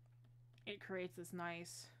 it creates this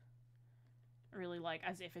nice, really like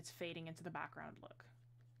as if it's fading into the background look.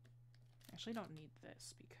 I actually don't need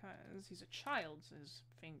this because he's a child, so his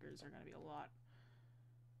fingers are going to be a lot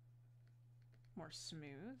more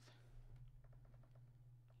smooth.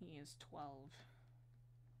 He is 12.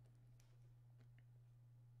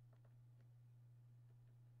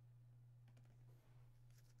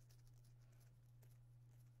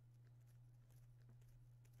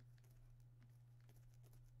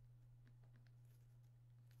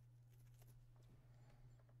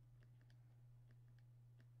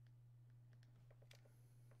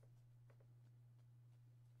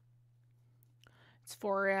 It's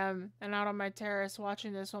 4 a.m. and out on my terrace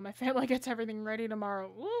watching this while my family gets everything ready tomorrow.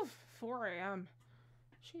 Oof, 4 a.m.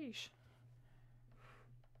 Sheesh.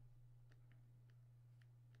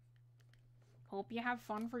 Hope you have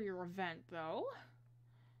fun for your event, though.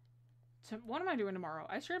 What am I doing tomorrow?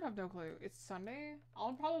 I straight up have no clue. It's Sunday.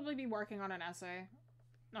 I'll probably be working on an essay.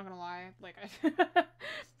 Not gonna lie. Like, I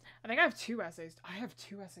think I have 2 essays. I have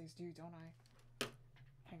 2 essays due, don't I?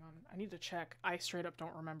 Hang on. I need to check. I straight up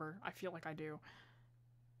don't remember. I feel like I do.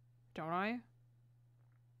 Don't I?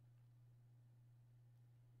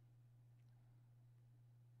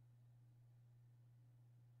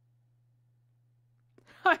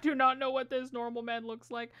 I do not know what this normal man looks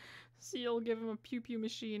like. Seal, give him a pew pew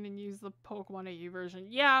machine and use the Pokemon AU version.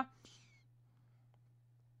 Yeah.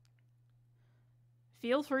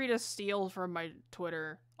 Feel free to steal from my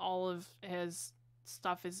Twitter. All of his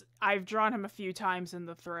stuff is... I've drawn him a few times in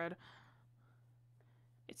the thread.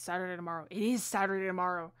 It's Saturday tomorrow. It is Saturday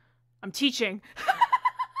tomorrow. I'm teaching.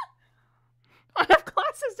 I have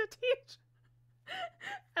classes to teach.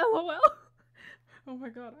 LOL. Oh my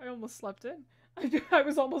god, I almost slept in. I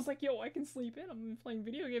was almost like, yo, I can sleep in. I'm playing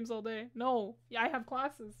video games all day. No, yeah, I have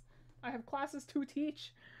classes. I have classes to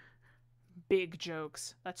teach. Big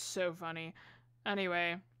jokes. That's so funny.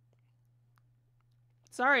 Anyway.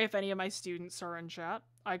 Sorry if any of my students are in chat.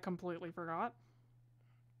 I completely forgot.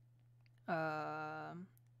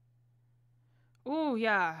 Ooh,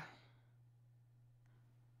 yeah.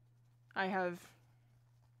 I have...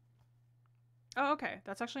 Oh, okay.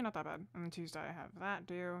 That's actually not that bad. On Tuesday I have that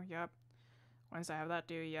due. Yep. Wednesday I have that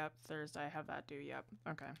due. Yep. Thursday I have that due. Yep.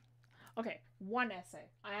 Okay. Okay. 1 essay.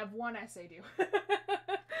 I have 1 essay due.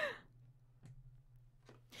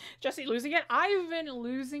 Jessie losing it? I've been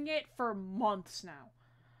losing it for months now.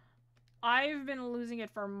 I'm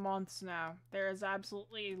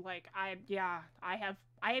absolutely, like, I'm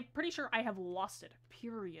pretty sure I have lost it.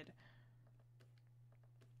 Period.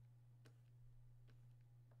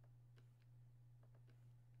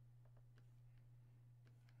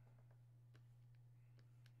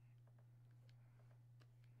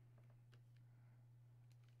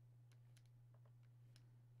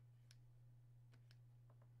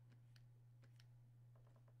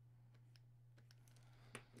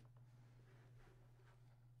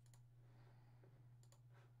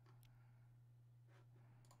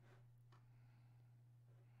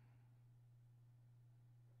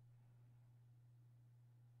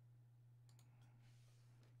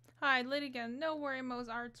 Hi, Lydigan. No worry,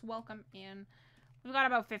 Mozarts. Welcome in. We've got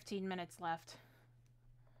about 15 minutes left.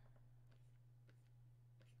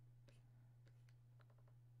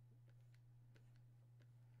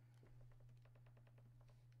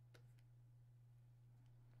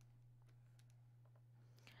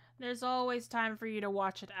 There's always time for you to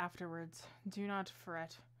watch it afterwards. Do not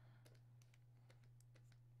fret.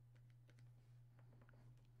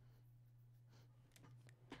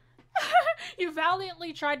 You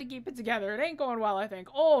valiantly tried to keep it together. It ain't going well, I think.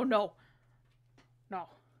 Oh, no. No.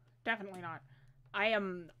 Definitely not.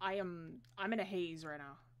 I'm in a haze right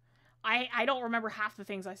now. I don't remember half the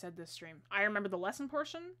things I said this stream. I remember the lesson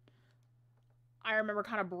portion. I remember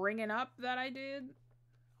kind of bringing up that I did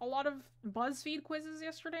a lot of BuzzFeed quizzes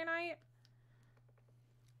yesterday night.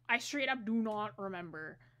 I straight up do not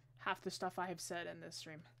remember half the stuff I have said in this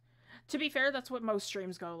stream. To be fair, that's what most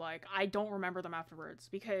streams go like. I don't remember them afterwards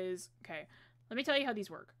because, okay, let me tell you how these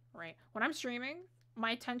work, right? When I'm streaming,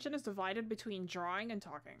 my attention is divided between drawing and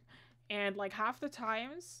talking. And like half the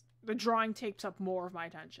times, the drawing takes up more of my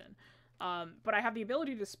attention. But I have the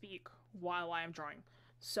ability to speak while I am drawing.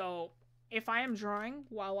 So if I am drawing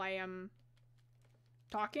while I am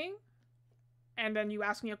talking, and then you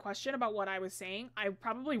ask me a question about what I was saying, I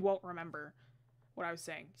probably won't remember what I was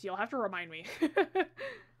saying. So you'll have to remind me.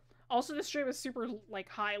 Also, this stream is super, like,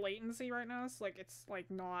 high latency right now, so, like, it's, like,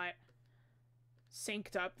 not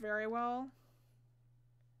synced up very well.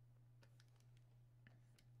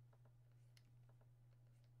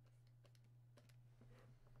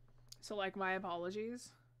 So, like, my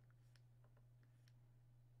apologies.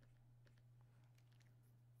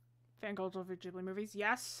 Fan culture for Ghibli movies.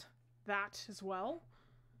 Yes, that as well.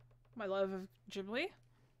 My love of Ghibli.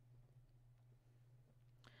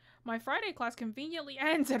 My Friday class conveniently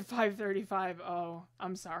ends at 5:35. Oh,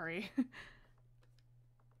 I'm sorry.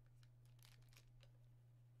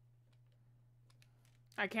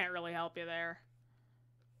 I can't really help you there.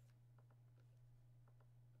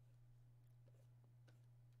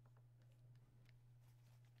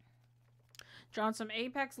 Drawn some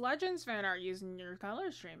Apex Legends fan art using your color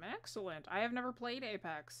stream. Excellent. I have never played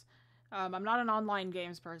Apex. I'm not an online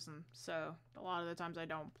games person, so a lot of the times I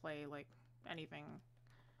don't play, like, anything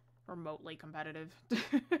remotely competitive.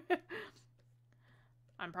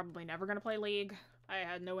 I'm probably never gonna play League. I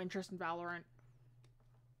had no interest in Valorant.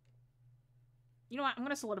 You know what? I'm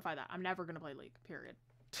gonna solidify that. I'm never gonna play League, period.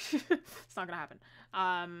 It's not gonna happen.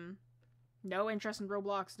 No interest in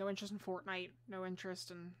Roblox, no interest in Fortnite, no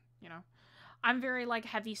interest in, you know. I'm very, like,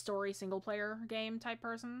 heavy story single-player game type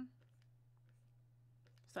person.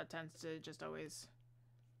 So that tends to just always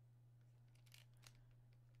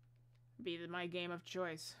be my game of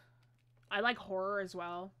choice. I like horror as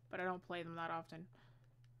well, but I don't play them that often.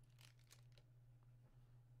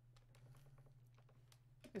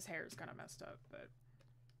 His hair is kind of messed up, but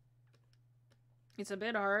it's a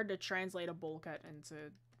bit hard to translate a bowl cut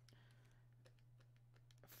into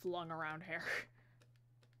flung around hair.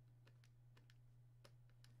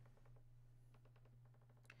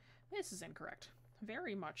 This is incorrect.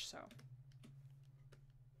 Very much so.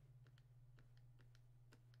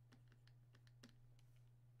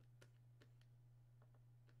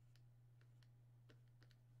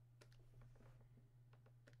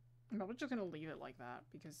 I'm probably just gonna leave it like that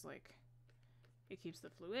because, like, it keeps the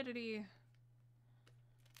fluidity,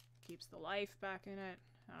 keeps the life back in it.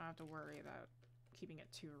 I don't have to worry about keeping it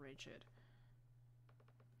too rigid.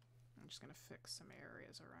 I'm just gonna fix some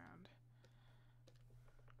areas around.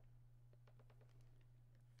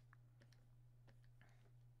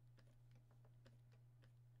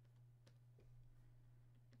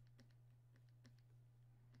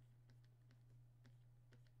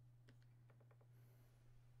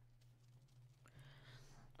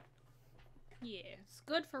 Yeah, it's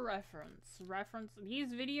good for reference.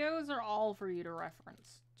 These videos are all for you to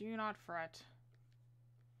reference. Do not fret.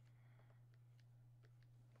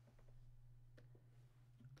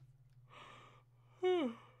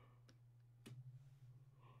 Okay,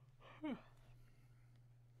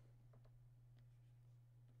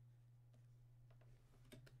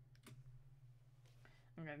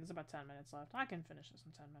 there's about 10 minutes left. I can finish this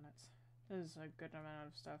in 10 minutes. This is a good amount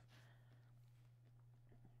of stuff.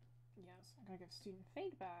 Yes, I'm gonna give student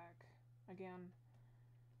feedback again.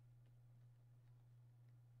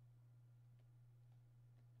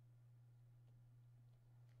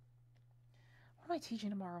 What am I teaching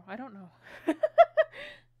tomorrow? I don't know.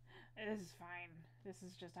 This is fine. This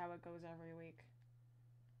is just how it goes every week.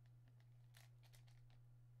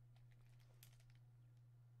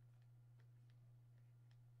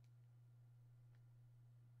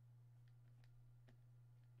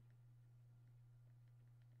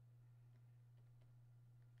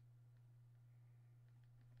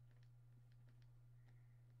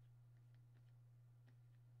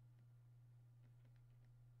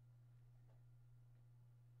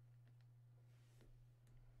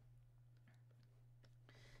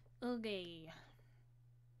 Okay.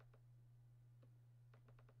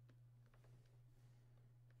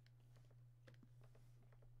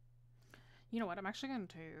 You know what? I'm actually going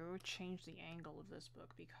to change the angle of this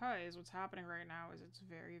book because what's happening right now is it's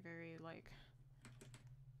very, very, like...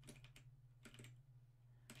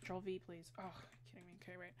 Control V, please. Oh, kidding me.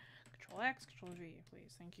 Okay, wait. Control X, Control V,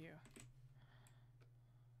 please. Thank you.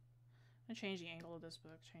 I'm going to change the angle of this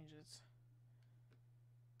book. Change its...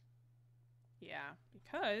 Yeah,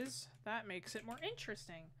 because that makes it more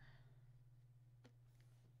interesting.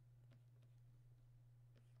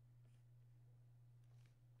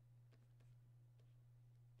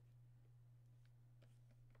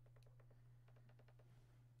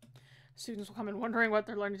 Students will come in wondering what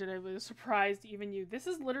they're learning today, but surprised even you. This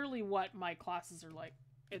is literally what my classes are like.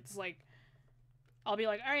 It's like, I'll be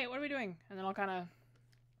like, alright, what are we doing? And then I'll kind of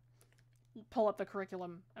pull up the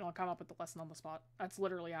curriculum and I'll come up with the lesson on the spot. That's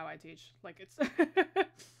literally how I teach. Like, it's...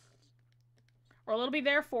 Or it'll be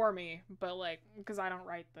there for me, but, like, because I don't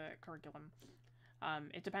write the curriculum.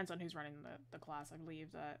 It depends on who's running the class. I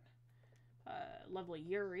believe that lovely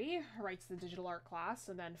Yuri writes the digital art class,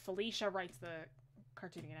 and then Felicia writes the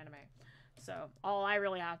cartooning and anime. So all I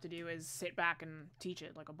really have to do is sit back and teach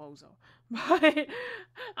it like a bozo. But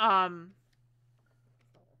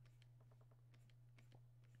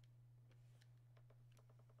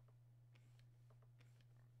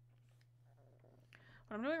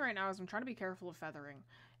What I'm doing right now is I'm trying to be careful of feathering.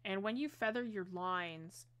 And when you feather your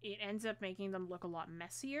lines, it ends up making them look a lot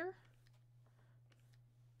messier.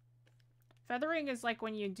 Feathering is like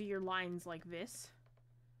when you do your lines like this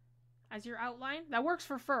as your outline. That works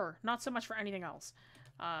for fur, not so much for anything else.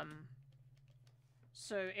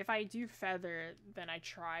 So if I do feather, then I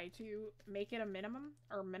try to make it a minimum,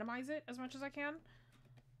 or minimize it as much as I can.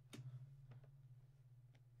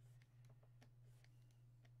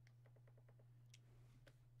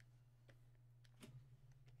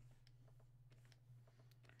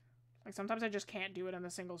 Like sometimes I just can't do it in a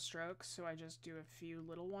single stroke, so I just do a few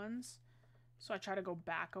little ones. So I try to go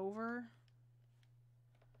back over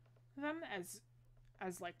them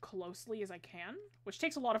as like closely as I can, which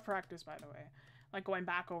takes a lot of practice, by the way. Like going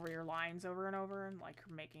back over your lines over and over and like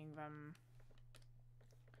making them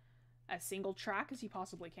as single track as you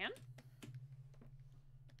possibly can.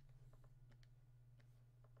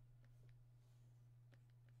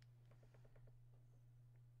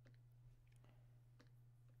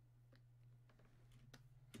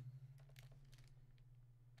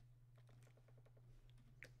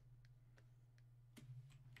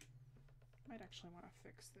 Might actually want to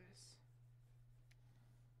fix this.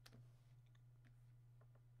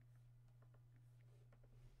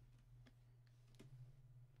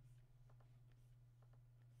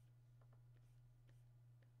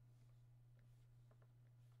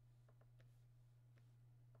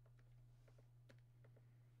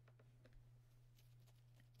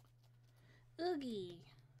 Oogie.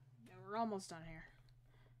 Yeah, we're almost done here.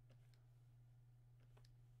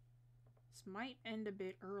 This might end a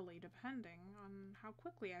bit early depending on how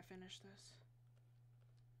quickly I finish this.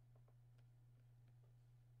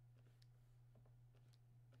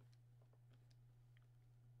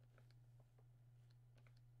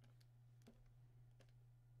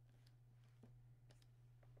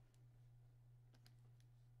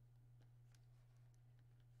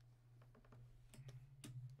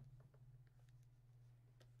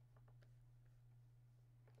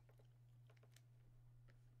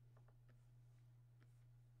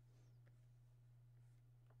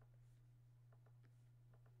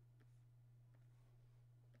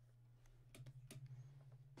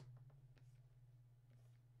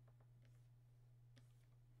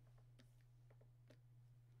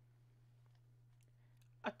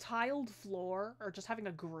 A tiled floor, or just having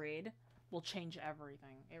a grid, will change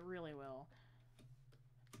everything. It really will.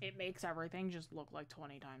 It makes everything just look like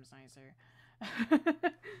 20 times nicer.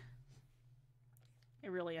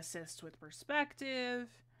 It really assists with perspective.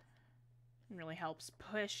 It really helps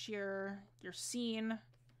push your scene.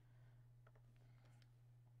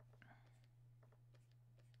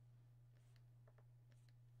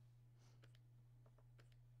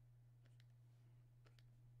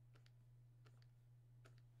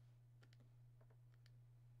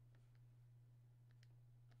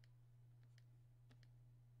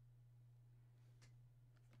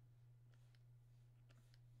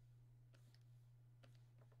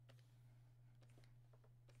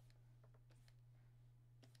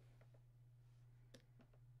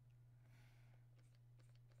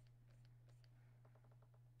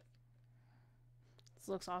 This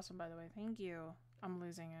looks awesome, by the way. Thank you. I'm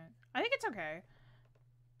losing it. I think it's okay.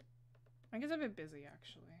 I think it's a bit busy,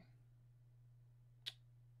 actually.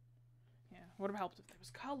 Yeah, would have helped if there was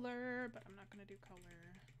color, but I'm not gonna do color.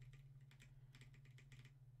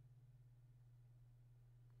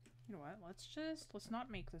 You know what? Let's not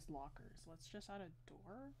make this lockers. Let's just add a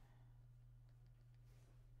door.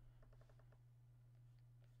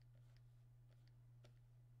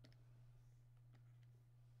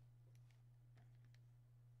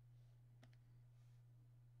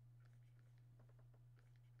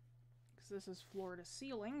 This is floor to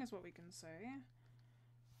ceiling, is what we can say.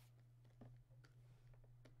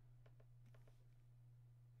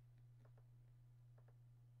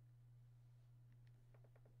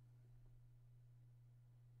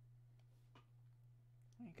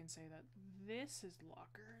 You can say that this is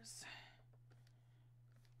lockers.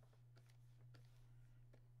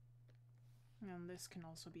 And this can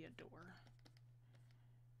also be a door.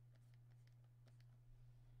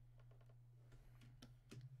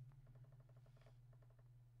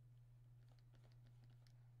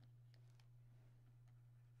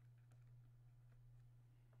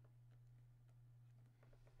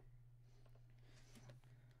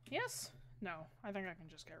 Yes? No, I think I can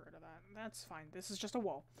just get rid of that. That's fine. This is just a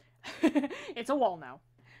wall. It's a wall now.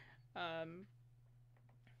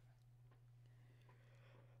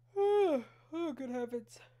 Oh, good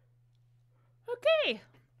heavens. Okay.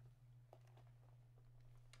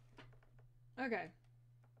 Okay.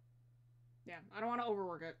 Yeah, I don't want to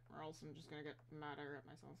overwork it, or else I'm just gonna get madder at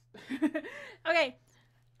myself. Okay.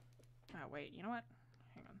 Oh, wait, you know what?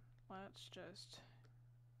 Hang on. Let's just...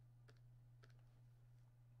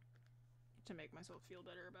 to make myself feel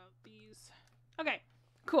better about these. Okay,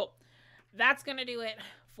 cool. That's gonna do it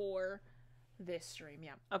for this stream.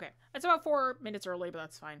 Yeah, okay. It's about 4 minutes early, but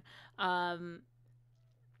that's fine. But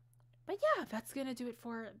yeah, that's gonna do it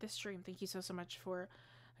for this stream. Thank you so much for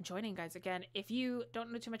joining, guys. Again, if you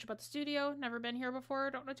don't know too much about the studio, never been here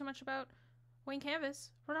before, don't know too much about Wayne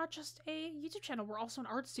Canvas, we're not just a YouTube channel, we're also an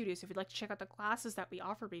art studio. So if you'd like to check out the classes that we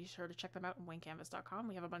offer, be sure to check them out on waynecanvas.com.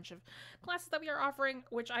 We have a bunch of classes that we are offering,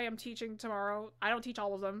 which I am teaching tomorrow. I don't teach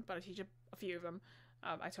all of them, but I teach a few of them.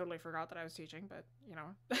 I totally forgot that I was teaching, but you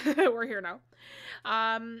know, we're here now.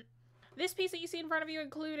 This piece that you see in front of you,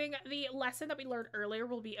 including the lesson that we learned earlier,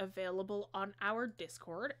 will be available on our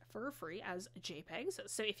Discord for free as JPEGs.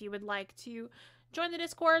 So if you would like to join the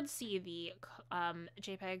Discord, see the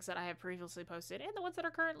JPEGs that I have previously posted and the ones that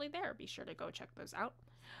are currently there, be sure to go check those out.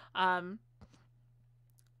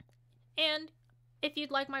 And if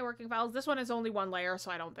you'd like my working files, this one is only 1 layer,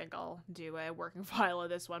 so I don't think I'll do a working file of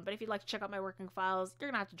this one. But if you'd like to check out my working files, you're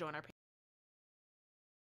going to have to join our